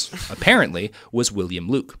radicals, apparently, was William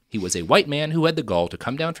Luke. He was a white man who had the gall to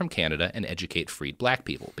come down from Canada and educate freed black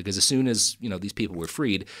people. Because as soon as, these people were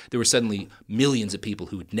freed, there were suddenly millions of people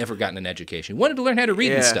who had never gotten an education, wanted to learn how to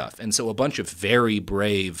read and stuff. And so a bunch of very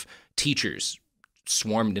brave teachers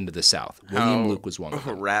swarmed into the South. William Luke was one of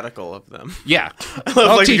them. Radical of them. Yeah.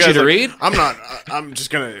 I'll teach you to read. I'm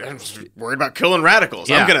just worried about killing radicals.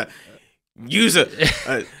 Yeah. I'm going to use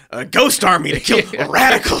a ghost army to kill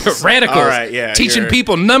radicals. Radicals. All right, yeah. Teaching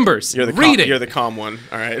people numbers. Reading. You're the calm one.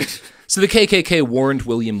 All right. So the KKK warned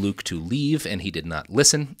William Luke to leave, and he did not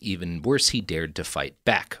listen. Even worse, he dared to fight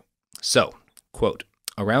back. So, quote,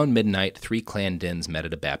 "Around midnight, 3 Klan dens met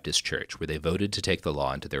at a Baptist church where they voted to take the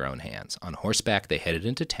law into their own hands. On horseback, they headed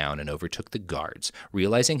into town and overtook the guards.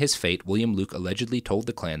 Realizing his fate, William Luke allegedly told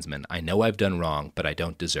the Klansmen, 'I know I've done wrong, but I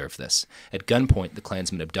don't deserve this.' At gunpoint, the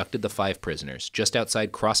Klansmen abducted the 5 prisoners. Just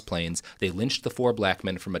outside Cross Plains, they lynched the 4 black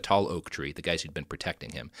men from a tall oak tree, the guys who'd been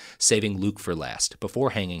protecting him, saving Luke for last.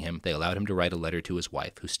 Before hanging him, they allowed him to write a letter to his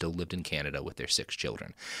wife, who still lived in Canada with their 6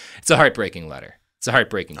 children." It's a heartbreaking letter. It's a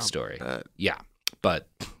heartbreaking story. Yeah, but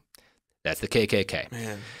that's the KKK.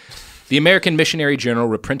 Man. The American Missionary Journal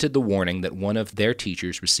reprinted the warning that one of their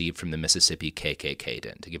teachers received from the Mississippi KKK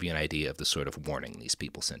den, to give you an idea of the sort of warning these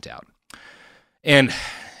people sent out. And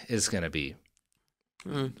it's going to be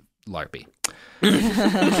LARPy.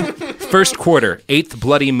 First quarter, 8th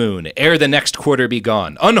bloody moon, ere the next quarter be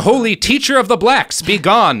gone. Unholy teacher of the blacks, be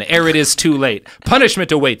gone, ere it is too late.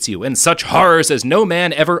 Punishment awaits you, and such horrors as no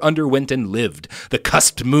man ever underwent and lived. The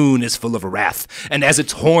cusped moon is full of wrath, and as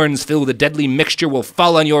its horns fill, the deadly mixture will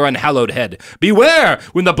fall on your unhallowed head. Beware,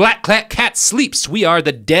 when the black cat sleeps, we are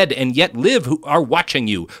the dead and yet live who are watching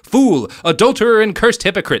you. Fool, adulterer, and cursed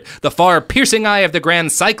hypocrite, the far piercing eye of the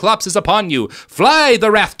grand Cyclops is upon you. Fly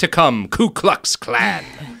the wrath to come, Ku Klux Klan.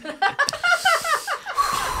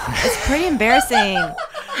 It's pretty embarrassing.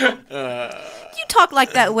 You talk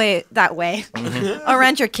like that way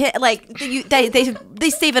around your kid. Like they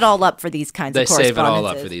save it all up for these kinds of correspondences. They save it all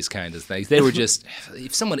up for these kinds of things. They were just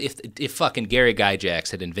if fucking Gary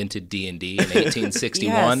Gygax had invented D&D in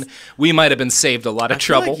 1861, yes, we might have been saved a lot of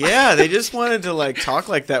trouble. They just wanted to talk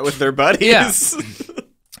like that with their buddies. Yeah.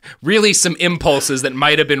 Really some impulses that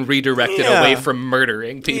might have been redirected away from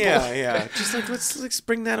murdering people. Yeah. Just let's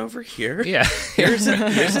bring that over here. Yeah. There's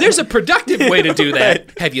a productive way to do that.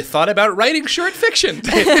 Right. Have you thought about writing short fiction?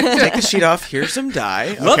 Take the sheet off. Here's some dye.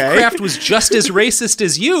 Okay. Lovecraft was just as racist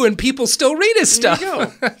as you, and people still read his stuff. There you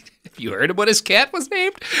go. Have you heard of what his cat was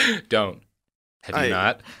named? Don't. Have you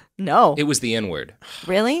not? No. It was the N-word.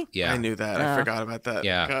 Really? Yeah. I knew that. I forgot about that.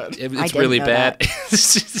 Yeah. It's really bad.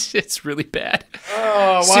 It's really bad.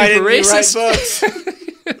 Oh, why didn't you write books?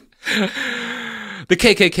 The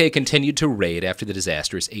KKK continued to raid after the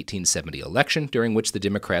disastrous 1870 election, during which the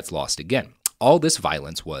Democrats lost again. All this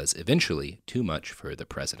violence was, eventually, too much for the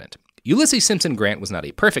president. Ulysses Simpson Grant was not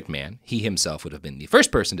a perfect man. He himself would have been the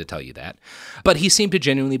first person to tell you that. But he seemed to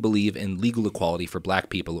genuinely believe in legal equality for black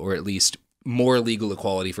people, or at least more legal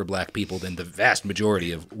equality for black people than the vast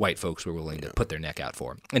majority of white folks were willing to put their neck out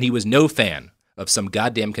for. And he was no fan of some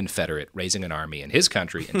goddamn Confederate raising an army in his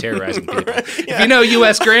country and terrorizing people. If you know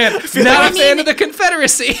U.S. Grant, not a fan of the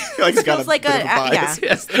Confederacy. Like he's got a bit of a bias.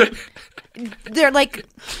 Yes. They're like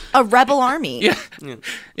a rebel army.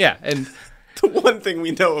 Yeah, and the one thing we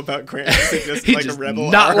know about Grant is he just a rebel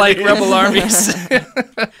army. Not like rebel armies.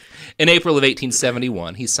 In April of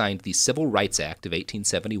 1871, he signed the Civil Rights Act of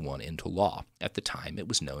 1871 into law. At the time, it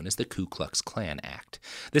was known as the Ku Klux Klan Act.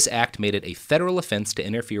 This act made it a federal offense to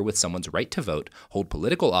interfere with someone's right to vote, hold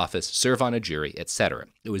political office, serve on a jury, etc.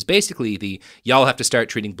 It was basically the y'all have to start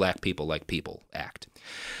treating black people like people act.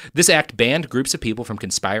 This act banned groups of people from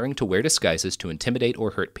conspiring to wear disguises to intimidate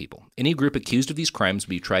or hurt people. Any group accused of these crimes would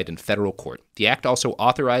be tried in federal court. The act also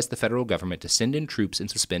authorized the federal government to send in troops and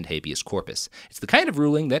suspend habeas corpus. It's the kind of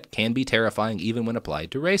ruling that can be terrifying even when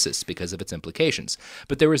applied to racists because of its implications.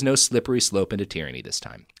 But there was no slippery slope into tyranny this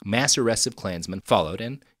time. Mass arrests of Klansmen followed,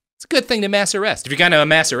 and it's a good thing to mass arrest. If you're going to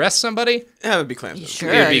mass arrest somebody, it would be Klansmen.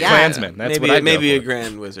 Sure, it would be Klansmen. That's what I'd go maybe for. A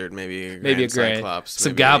grand wizard, maybe a grand Cyclops,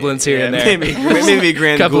 some goblins here and there, maybe a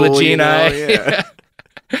grand couple ghoul, of genii. Yeah.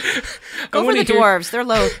 Go for the dwarves. They're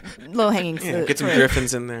low hanging fruit. Get some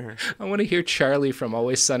griffins in there. I want to hear Charlie from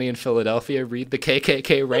Always Sunny in Philadelphia read the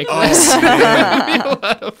KKK rank list. It would be a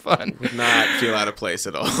lot of fun. Would not feel out of place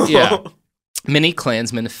at all. Yeah. Many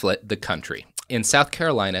Klansmen fled the country. In South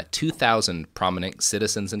Carolina, 2,000 prominent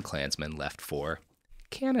citizens and Klansmen left for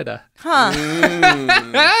Canada. Huh.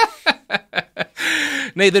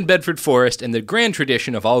 Nathan Bedford Forrest and the grand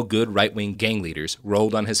tradition of all good right-wing gang leaders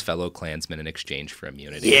rolled on his fellow Klansmen in exchange for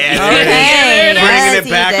immunity. Yeah, Okay. bringing it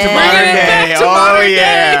back to modern day. Modern day.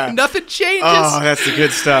 Yeah. Nothing changes. Oh, that's the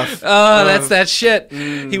good stuff. Oh, that's that shit.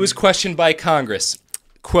 He was questioned by Congress.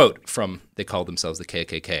 Quote from, they called themselves the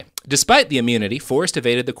KKK. Despite the immunity, Forrest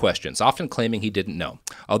evaded the questions, often claiming he didn't know.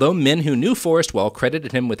 Although men who knew Forrest well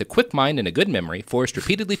credited him with a quick mind and a good memory, Forrest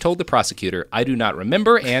repeatedly told the prosecutor, "I do not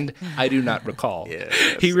remember," and "I do not recall." Yes.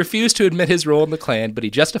 He refused to admit his role in the Klan, but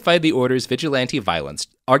he justified the order's vigilante violence,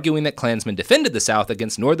 arguing that Klansmen defended the South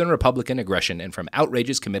against Northern Republican aggression and from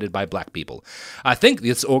outrages committed by black people. "I think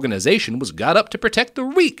this organization was got up to protect the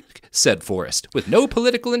weak," said Forrest, with no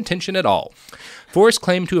political intention at all. Forrest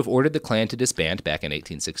claimed to have ordered the Klan to disband back in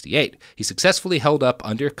 1868. He successfully held up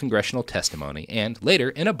under congressional testimony and, later,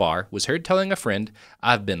 in a bar, was heard telling a friend,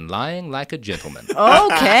 "I've been lying like a gentleman."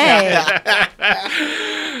 Okay.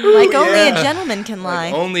 Like only a gentleman can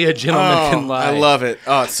lie. Like only a gentleman can lie. I love it.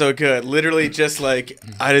 Oh, it's so good. Literally just like,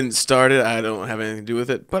 I didn't start it. I don't have anything to do with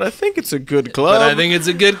it. But I think it's a good club. But I think it's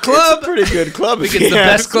a good club. It's a pretty good club. I think it's the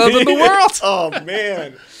best club in the world. Oh,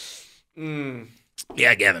 man.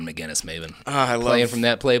 Yeah, Gavin McGinnis, Maven. I love Playing from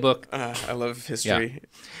that playbook. I love history. Yeah.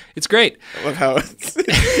 It's great. I love how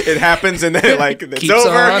it happens and then it's Keeps over.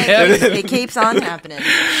 on happening. It keeps on happening.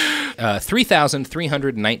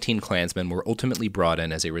 3,319 Klansmen were ultimately brought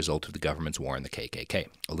in as a result of the government's war on the KKK.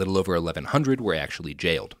 A little over 1,100 were actually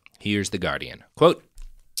jailed. Here's The Guardian. Quote,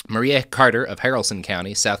 Maria Carter of Haralson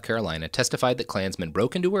County, South Carolina, testified that Klansmen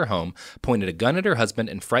broke into her home, pointed a gun at her husband,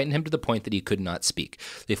 and frightened him to the point that he could not speak.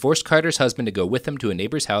 They forced Carter's husband to go with them to a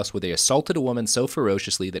neighbor's house where they assaulted a woman so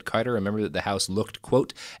ferociously that Carter remembered that the house looked,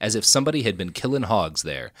 quote, as if somebody had been killing hogs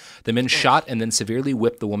there. The men shot and then severely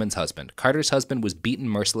whipped the woman's husband. Carter's husband was beaten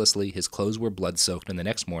mercilessly, his clothes were blood-soaked, and the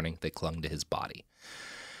next morning they clung to his body.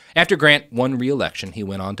 After Grant won re-election, he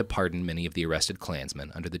went on to pardon many of the arrested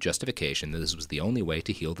Klansmen under the justification that this was the only way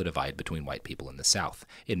to heal the divide between white people in the South.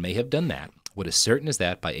 It may have done that. What is certain is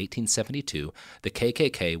that by 1872, the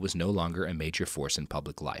KKK was no longer a major force in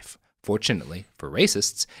public life. Fortunately, for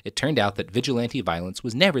racists, it turned out that vigilante violence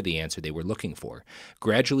was never the answer they were looking for.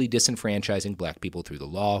 Gradually disenfranchising black people through the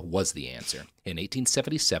law was the answer. In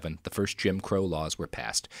 1877, the first Jim Crow laws were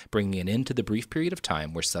passed, bringing an end to the brief period of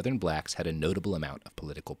time where Southern blacks had a notable amount of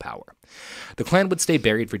political power. The Klan would stay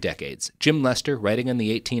buried for decades. Jim Lester, writing in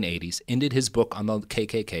the 1880s, ended his book on the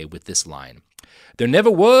KKK with this line, "There never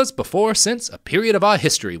was, before or since, a period of our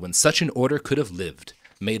history when such an order could have lived.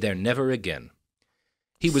 May there never again."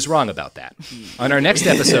 He was wrong about that. On our next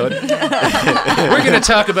episode, we're going to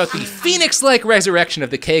talk about the phoenix-like resurrection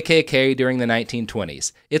of the KKK during the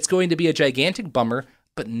 1920s. It's going to be a gigantic bummer,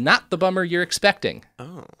 but not the bummer you're expecting.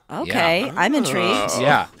 Oh. Okay, Yeah. I'm intrigued.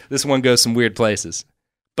 Yeah, this one goes some weird places.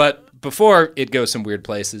 But before it goes some weird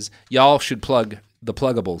places, y'all should plug the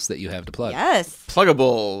pluggables that you have to plug. Yes.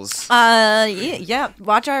 Pluggables. Yeah.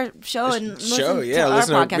 Watch our show and listen to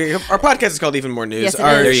our podcast. Our podcast is called Even More News. Yes, it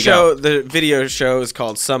Our is. There you show, the video show is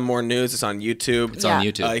called Some More News. It's on YouTube. It's on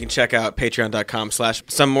YouTube. You can check out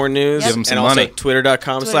patreon.com/somemore news. Give 'em some and money. also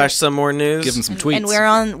twitter.com/somemore news. Give them some tweets. And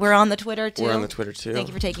we're on the Twitter too. We're on the Twitter too. Thank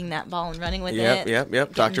you for taking that ball and running with it. Yep.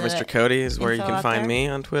 Getting Dr. Mr. the Cody is where you info can out find there. me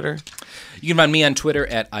on Twitter. You can find me on Twitter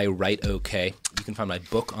at IWriteOK. You can find my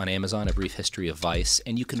book on Amazon, A Brief History of Vice.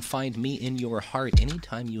 And you can find me in your heart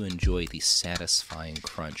anytime you enjoy the satisfying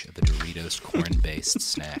crunch of a Doritos corn-based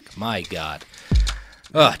snack. My God.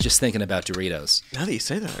 Ugh, just thinking about Doritos. Now that you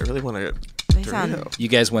say that, I really want to They sound- Dorito. You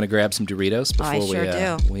guys want to grab some Doritos before I sure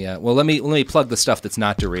do. Well, let me plug the stuff that's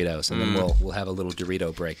not Doritos, and then we'll have a little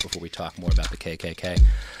Dorito break before we talk more about the KKK.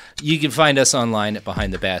 You can find us online at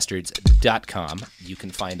behindthebastards.com. You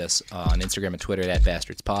can find us on Instagram and Twitter at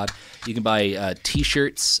 @bastardspod. You can buy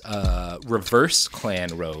T-shirts, reverse Klan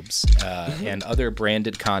robes, and other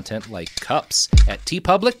branded content like cups at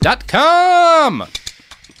tpublic.com.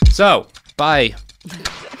 So, bye,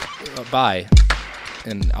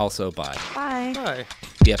 and also bye. Bye. Hi.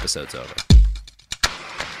 The episode's over.